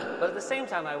 But at the same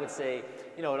time, I would say,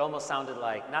 you know, it almost sounded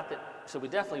like, not that, so we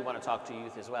definitely want to talk to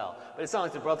youth as well, but it sounded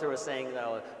like the brother was saying, you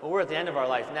know, well, we're at the end of our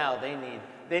life now, they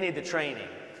need the training.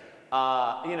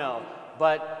 You know,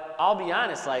 but I'll be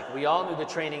honest, like, we all need the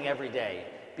training every day,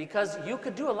 because you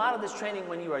could do a lot of this training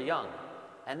when you are young,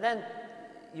 and then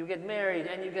you get married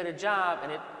and you get a job,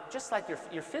 and it just like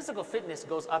your physical fitness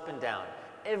goes up and down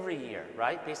every year,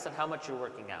 right? Based on how much you're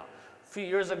working out. A few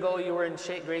years ago you were in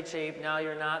great shape, now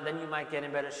you're not, then you might get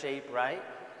in better shape, right?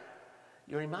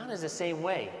 Your iman is the same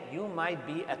way. You might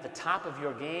be at the top of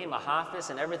your game, a hafiz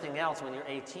and everything else when you're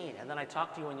 18, and then I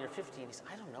talk to you when you're 15, you say,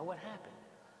 I don't know what happened.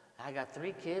 I got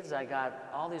 3 kids, I got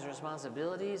all these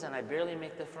responsibilities, and I barely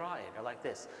make the faraid, or like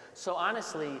this. So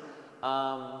honestly,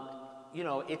 you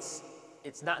know, it's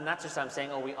not just I'm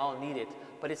saying, oh, we all need it,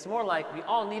 but it's more like we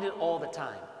all need it all the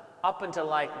time, up until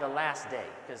like the last day,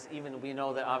 because even we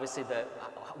know that obviously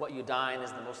what you dine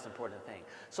is the most important thing.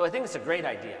 So I think it's a great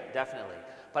idea, definitely,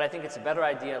 but I think it's a better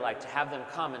idea like to have them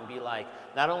come and be like,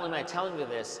 not only am I telling you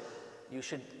this, you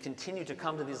should continue to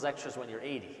come to these lectures when you're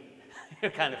 80,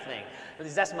 kind of thing. At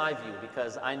least that's my view,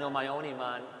 because I know my own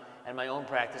iman and my own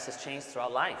practice has changed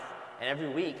throughout life. And every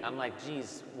week I'm like,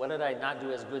 geez, what did I not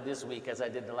do as good this week as I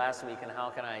did the last week, and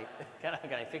how can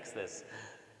I fix this?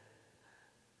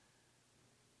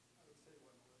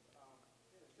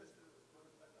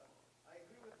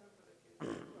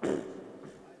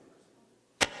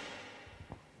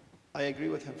 I agree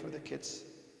with him for the kids,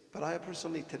 but I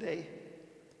personally today,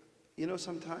 you know,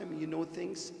 sometimes you know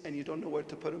things and you don't know where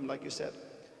to put them, like you said.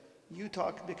 You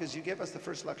talk because you gave us the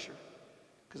first lecture.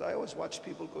 Because I always watch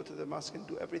people go to the mosque and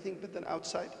do everything, but then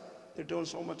outside, they're doing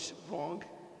so much wrong.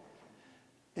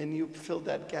 And you fill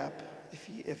that gap.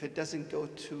 If it doesn't go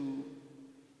to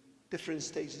different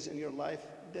stages in your life,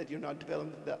 that you're not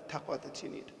developing that taqwa that you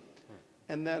need.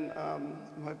 And then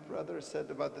my brother said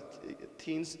about the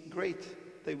teens, great,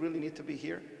 they really need to be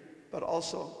here. But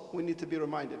also, we need to be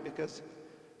reminded, because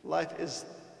life is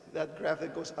that graph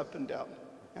that goes up and down.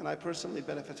 And I personally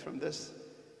benefit from this,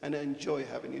 and I enjoy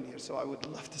having you here. So I would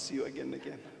love to see you again and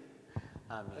again.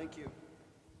 Thank you.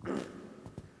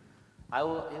 I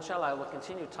will, inshallah, I will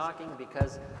continue talking,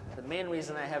 because the main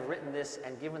reason I have written this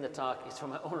and given the talk is for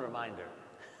my own reminder.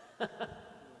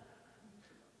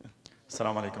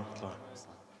 Assalamu alaikum.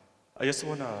 I just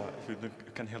want to, if you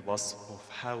can help us, of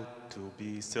how to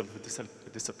be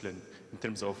self-disciplined in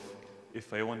terms of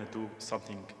if I want to do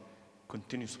something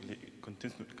continuously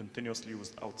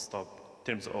without stop,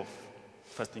 in terms of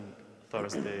fasting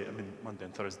Monday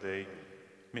and Thursday,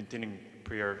 maintaining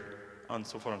prayer, and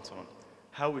so forth and so on.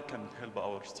 How we can help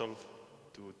ourselves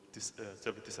to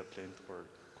self-discipline or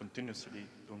continuously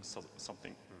doing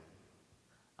something.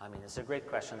 I mean, it's a great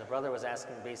question. The brother was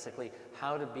asking basically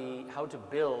how to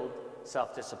build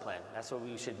self-discipline. That's what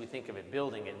we think of it,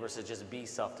 building it versus just be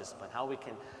self-disciplined. How we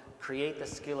can create the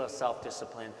skill of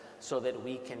self-discipline so that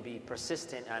we can be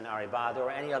persistent in our ibadah or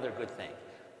any other good thing.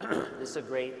 This is a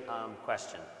great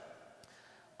question.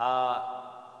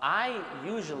 I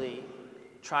usually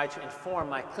try to inform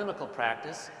my clinical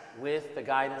practice with the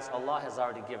guidance Allah has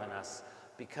already given us,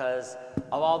 because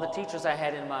of all the teachers I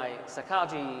had in my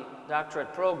psychology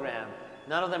doctorate program,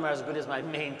 none of them are as good as my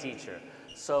main teacher.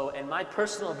 So, and my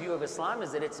personal view of Islam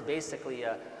is that it's basically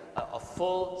a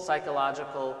full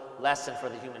psychological lesson for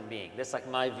the human being. That's like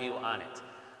my view on it.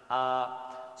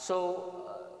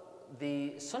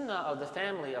 The sunnah of the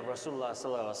family of Rasulullah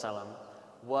sallallahu alaihi wasallam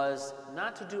was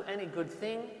not to do any good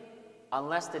thing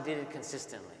unless they did it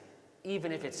consistently,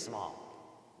 even if it's small.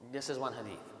 This is one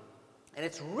hadith. And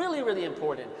it's really, really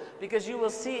important, because you will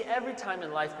see every time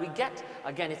in life we get,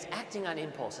 again, it's acting on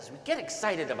impulses. We get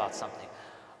excited about something.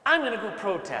 I'm going to go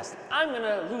protest. I'm going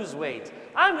to lose weight.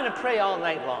 I'm going to pray all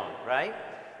night long, right?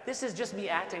 This is just me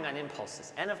acting on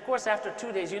impulses. And of course, after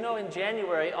 2 days, you know, in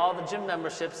January, all the gym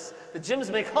memberships, the gyms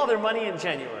make all their money in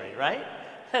January, right?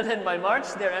 And then by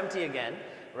March, they're empty again.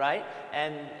 right?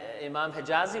 And Imam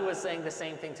Hijazi was saying the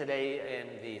same thing today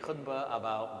in the khutbah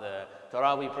about the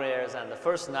Taraweeh prayers. On the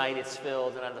first night it's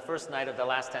filled, and on the first night of the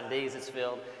last 10 days it's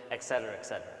filled, etc.,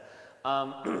 etc.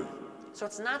 So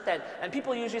it's not that, and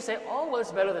people usually say, oh, well,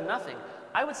 it's better than nothing.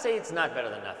 I would say it's not better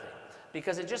than nothing,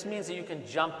 because it just means that you can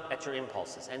jump at your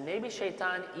impulses. And maybe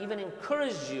Shaitan even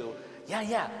encouraged you,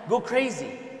 yeah, go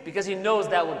crazy, because he knows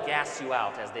that will gas you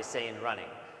out, as they say in running.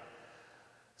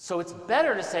 So it's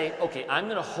better to say, okay, I'm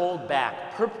going to hold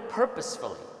back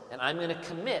purposefully, and I'm going to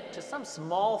commit to some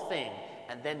small thing,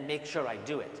 and then make sure I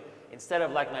do it. Instead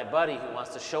of like my buddy who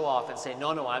wants to show off and say,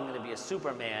 no, I'm going to be a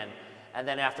Superman, and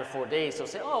then after 4 days he'll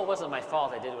say, oh, it wasn't my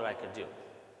fault, I did what I could do.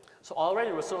 So already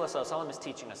Rasulullah ﷺ is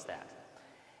teaching us that.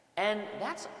 And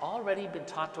that's already been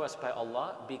taught to us by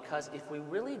Allah, because if we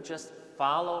really just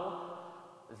follow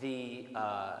the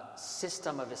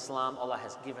system of Islam Allah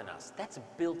has given us, that's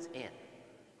built in,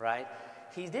 right?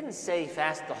 He didn't say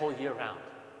fast the whole year round.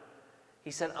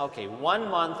 He said, okay, 1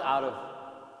 month out of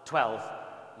 12,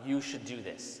 you should do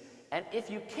this. And if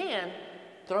you can,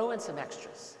 throw in some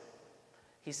extras.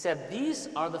 He said, these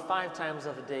are the 5 times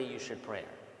of the day you should pray.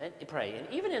 And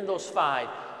even in those 5,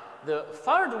 the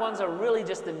fard ones are really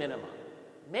just the minimum.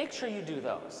 Make sure you do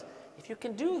those. If you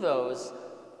can do those,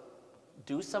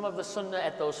 do some of the sunnah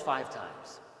at those 5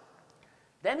 times.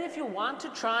 Then if you want to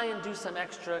try and do some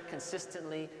extra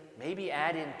consistently, maybe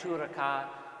add in 2 rak'ah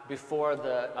before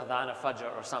the adhan of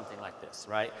fajr or something like this,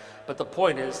 right? But the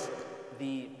point is,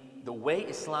 the way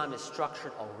Islam is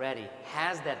structured already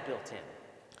has that built in.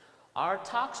 Our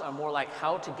talks are more like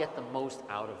how to get the most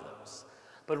out of those.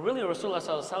 But really Rasulullah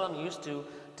ﷺ used to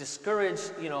discourage,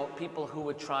 people who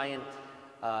would try and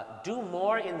do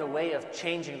more in the way of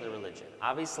changing the religion.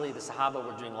 Obviously, the Sahaba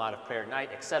were doing a lot of prayer at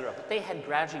night, etc., but they had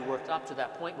gradually worked up to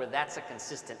that point where that's a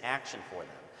consistent action for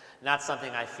them. Not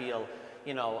something I feel,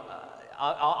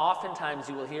 oftentimes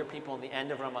you will hear people in the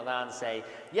end of Ramadan say,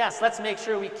 yes, let's make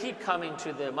sure we keep coming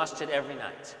to the masjid every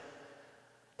night.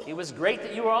 It was great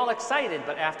that you were all excited,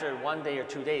 but after 1 day or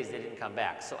 2 days, they didn't come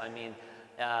back. So, I mean,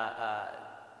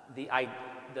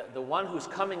 the one who's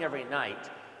coming every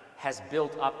night has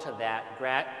built up to that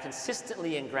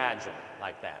consistently and gradually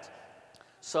like that.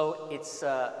 So it's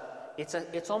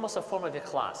almost a form of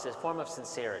ikhlas, a form of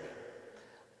sincerity.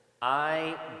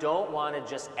 I don't want to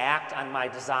just act on my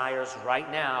desires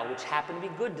right now, which happen to be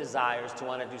good desires, to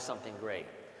want to do something great.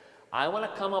 I want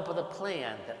to come up with a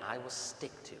plan that I will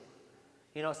stick to.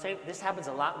 This happens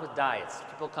a lot with diets.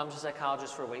 People come to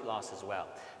psychologists for weight loss as well,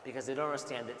 because they don't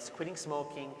understand that quitting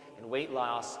smoking and weight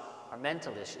loss are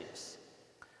mental issues.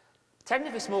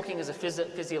 Technically, smoking is a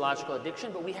physiological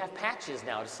addiction, but we have patches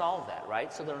now to solve that,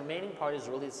 right? So the remaining part is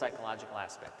really the psychological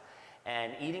aspect.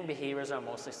 And eating behaviors are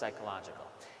mostly psychological.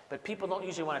 But people don't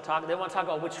usually want to talk. They want to talk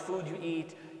about which food you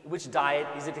eat, which diet.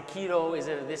 Is it a keto? Is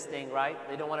it this thing, right?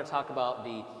 They don't want to talk about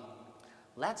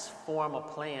let's form a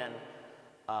plan.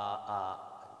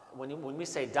 When we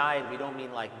say diet, we don't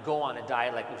mean like go on a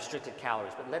diet like restricted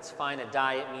calories, but let's find a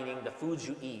diet meaning the foods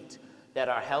you eat that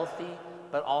are healthy,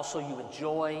 but also you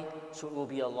enjoy, so it will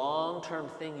be a long-term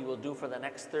thing you will do for the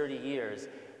next 30 years,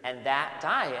 and that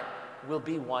diet will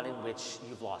be one in which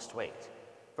you've lost weight.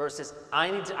 Versus, I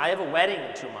have a wedding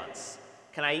in 2 months.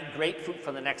 Can I eat grapefruit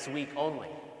for the next week only,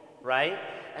 right?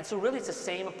 And so really it's the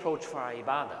same approach for our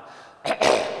ibadah.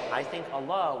 I think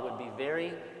Allah would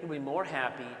be more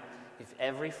happy if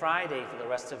every Friday for the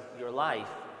rest of your life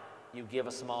you give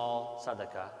a small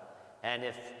sadaqah, and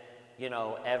if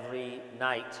every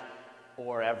night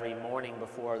or every morning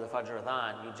before the Fajr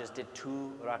Adhan you just did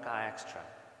 2 rak'ah extra.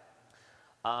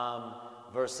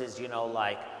 Versus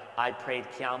like I prayed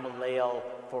Qiyamul Layl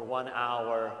for 1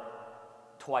 hour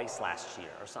twice last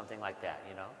year or something like that,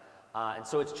 and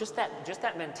so it's just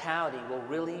that mentality will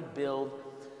really build.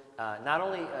 Not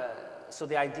only, so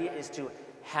the idea is to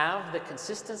have the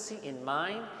consistency in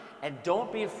mind, and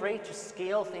don't be afraid to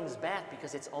scale things back,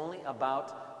 because it's only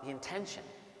about the intention.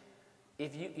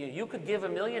 If you could give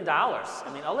 $1 million,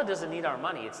 I mean, Allah doesn't need our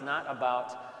money. It's not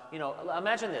about,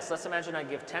 imagine this. Let's imagine I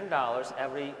give $10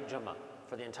 every Jummah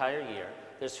for the entire year.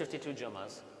 There's 52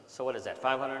 Jummahs, so what is that,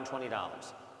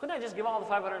 $520? Couldn't I just give all the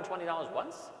 $520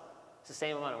 once? It's the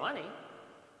same amount of money.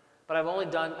 But I've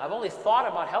only thought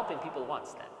about helping people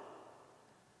once then.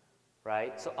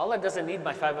 Right? So Allah doesn't need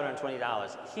my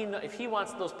 $520. If He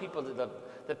wants those people,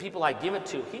 the people I give it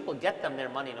to, He will get them their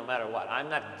money no matter what. I'm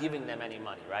not giving them any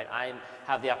money, right? I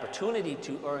have the opportunity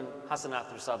to earn hasanat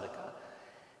through sadaqah.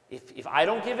 If I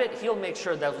don't give it, He'll make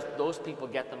sure that those people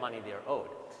get the money they're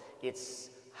owed. It's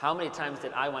how many times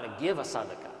did I want to give a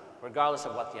sadaqah, regardless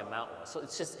of what the amount was. So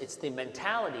it's the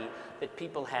mentality that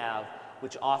people have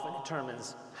which often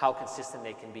determines how consistent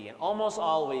they can be. And almost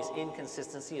always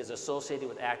inconsistency is associated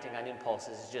with acting on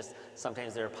impulses. It's just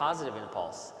sometimes they're a positive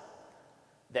impulse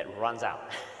that runs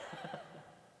out.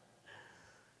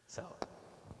 So,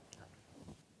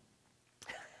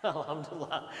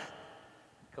 alhamdulillah.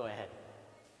 Go ahead.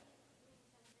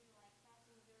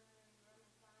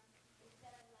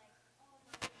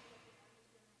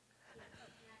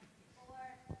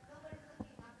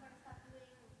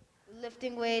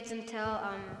 Lifting weights until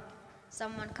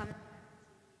someone comes.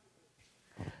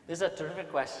 This is a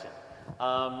terrific question.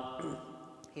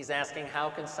 He's asking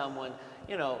how can someone,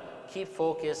 keep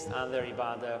focused on their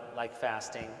ibadah, like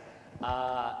fasting,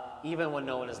 even when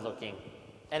no one is looking.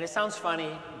 And it sounds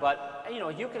funny, but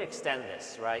you can extend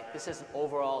this, right? This is an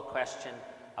overall question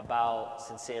about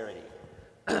sincerity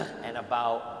and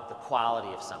about the quality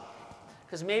of something.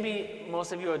 Because maybe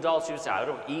most of you adults, you say, I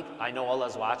don't eat, I know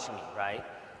Allah's watching me, right?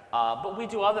 But we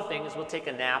do other things. We'll take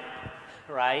a nap,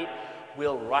 right?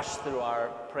 We'll rush through our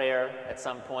prayer at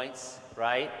some points,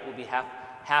 right? We'll be half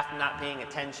not paying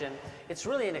attention. It's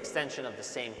really an extension of the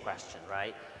same question,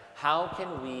 right? How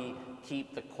can we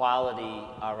keep the quality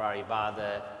of our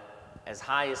ibadah as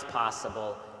high as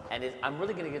possible? And I'm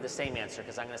really going to give the same answer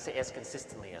because I'm going to say as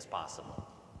consistently as possible.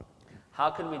 How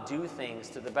can we do things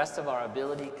to the best of our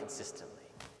ability consistently?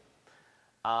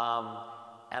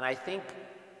 And I think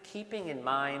keeping in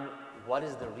mind what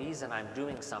is the reason I'm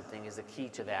doing something is the key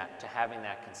to that, to having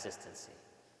that consistency.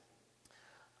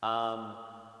 I've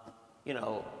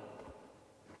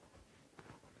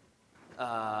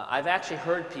actually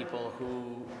heard people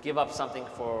who give up something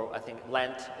for, I think,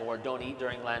 Lent or don't eat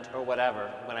during Lent or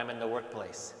whatever when I'm in the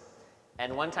workplace.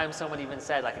 And one time someone even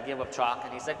said, I could give up chalk,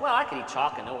 and he's like, well, I could eat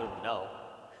chalk and no one would know.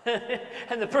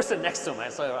 And the person next to him, I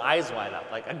saw her eyes wide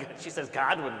up, like she says,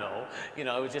 God would know. It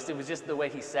was just the way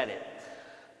he said it.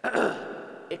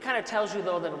 It kind of tells you,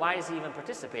 though, then why is he even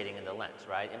participating in the Lent,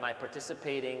 right? Am I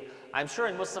participating? I'm sure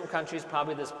in Muslim countries,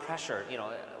 probably there's pressure.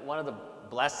 One of the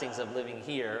blessings of living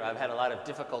here, I've had a lot of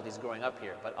difficulties growing up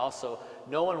here, but also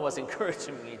no one was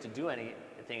encouraging me to do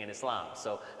anything in Islam.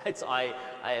 So I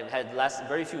have had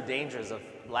very few dangers of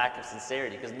lack of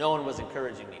sincerity because no one was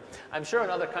encouraging me. I'm sure in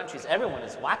other countries, everyone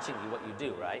is watching you what you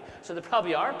do, right? So there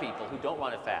probably are people who don't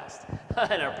want to fast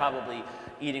and are probably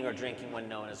eating or drinking when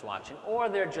no one is watching. Or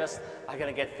they're just, I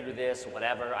gotta get through this,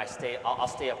 whatever, I'll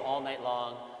stay up all night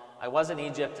long. I was in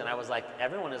Egypt and I was like,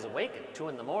 everyone is awake at 2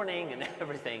 in the morning and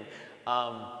everything.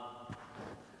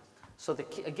 So the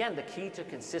key to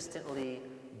consistently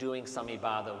doing some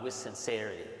ibadah with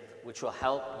sincerity, which will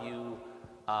help you,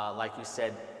 like you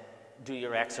said, do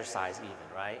your exercise even,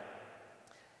 right?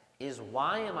 Is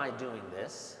why am I doing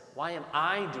this? Why am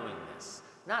I doing this?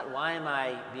 Not why am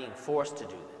I being forced to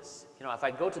do this? If I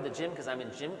go to the gym because I'm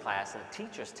in gym class and the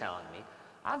teacher's telling me,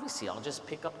 obviously I'll just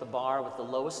pick up the bar with the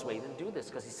lowest weight and do this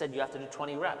because he said you have to do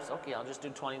 20 reps. Okay, I'll just do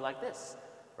 20 like this,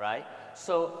 right?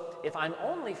 So if I'm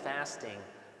only fasting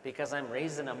because I'm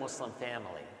raised in a Muslim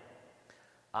family,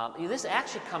 this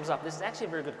actually comes up. This is actually a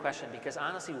very good question because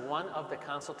honestly, one of the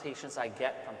consultations I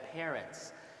get from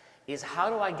parents is how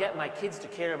do I get my kids to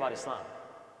care about Islam?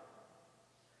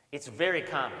 It's very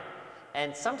common.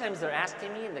 And sometimes they're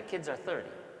asking me and the kids are 30.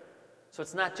 So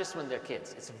it's not just when they're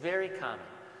kids. It's very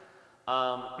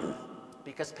common.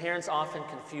 Because parents often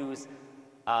confuse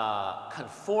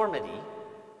conformity,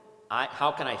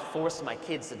 how can I force my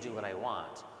kids to do what I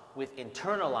want, with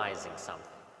internalizing something.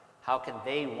 How can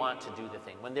they want to do the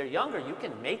thing? When they're younger, you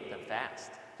can make them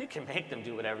fast. You can make them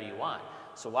do whatever you want.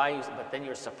 So but then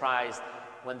you're surprised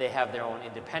when they have their own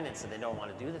independence and they don't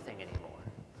want to do the thing anymore.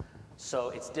 So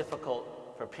it's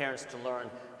difficult for parents to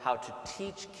learn how to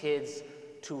teach kids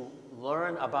to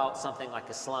learn about something like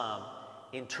Islam,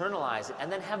 internalize it,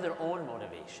 and then have their own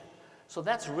motivation. So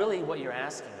that's really what you're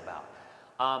asking about.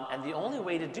 And the only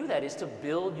way to do that is to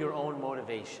build your own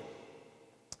motivation.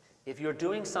 If you're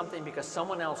doing something because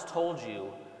someone else told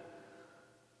you,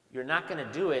 you're not going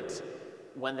to do it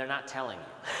when they're not telling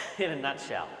you, in a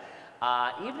nutshell.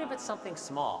 Even if it's something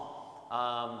small.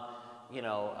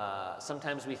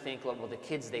 Sometimes we think, well, the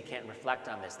kids, they can't reflect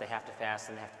on this. They have to fast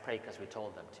and they have to pray because we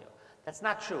told them to. That's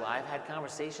not true. I've had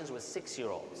conversations with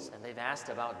 6-year-olds, and they've asked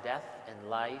about death and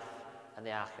life and the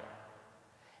akhirah.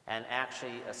 And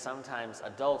actually, sometimes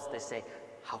adults, they say,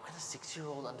 how can a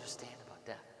 6-year-old understand about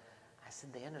death? I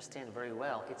said, they understand very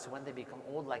well. It's when they become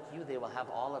old like you, they will have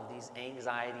all of these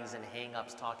anxieties and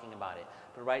hang-ups talking about it.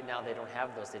 But right now, they don't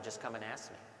have those. They just come and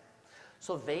ask me.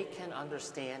 So they can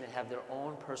understand and have their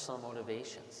own personal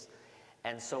motivations.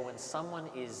 And so when someone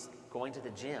is going to the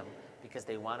gym because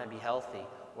they want to be healthy,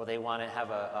 or they want to have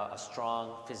a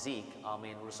strong physique. I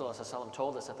mean, Rasulullah ﷺ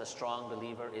told us that the strong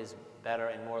believer is better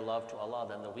and more loved to Allah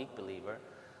than the weak believer,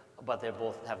 but they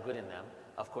both have good in them.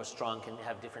 Of course, strong can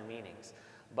have different meanings.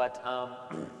 But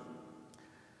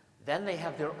then they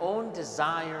have their own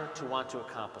desire to want to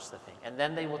accomplish the thing. And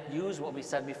then they will use what we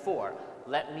said before.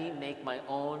 Let me make my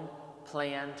own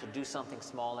plan to do something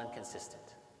small and consistent.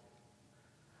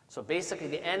 So basically,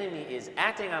 the enemy is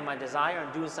acting on my desire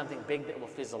and doing something big that will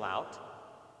fizzle out,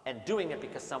 and doing it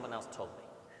because someone else told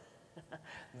me.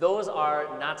 Those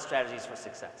are not strategies for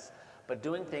success. But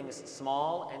doing things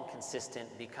small and consistent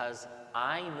because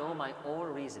I know my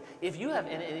own reason. If you have,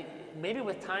 and maybe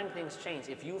with time things change,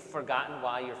 if you've forgotten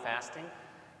why you're fasting,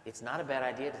 it's not a bad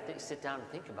idea to sit down and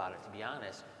think about it, to be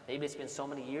honest. Maybe it's been so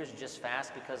many years you just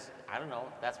fast because, I don't know,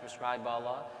 that's prescribed by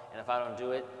Allah, and if I don't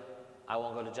do it, I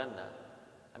won't go to Jannah.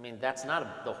 I mean, that's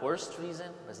not the worst reason,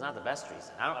 but it's not the best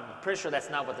reason. I'm pretty sure that's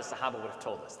not what the Sahaba would have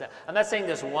told us. I'm not saying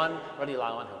there's one,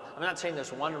 I'm not saying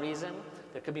there's one reason.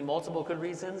 There could be multiple good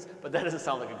reasons, but that doesn't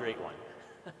sound like a great one.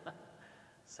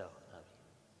 So,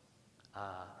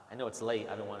 I know it's late.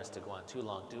 I don't want us to go on too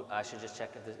long. I should just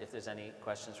check if there's any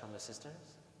questions from the sisters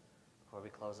before we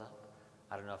close up.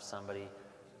 I don't know if somebody...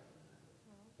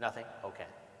 Nothing? Okay.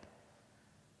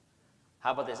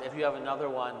 How about this? If you have another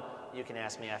one, you can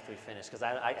ask me after we finish, because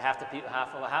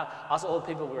also old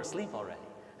people were asleep already.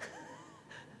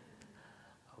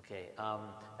 Okay.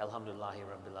 Alhamdulillahi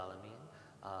Rabbil Alameen.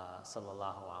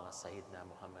 Sallallahu ala Sayyidina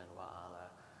Muhammad wa ala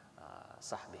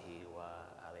sahbihi wa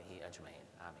alayhi ajmain.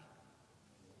 Ameen.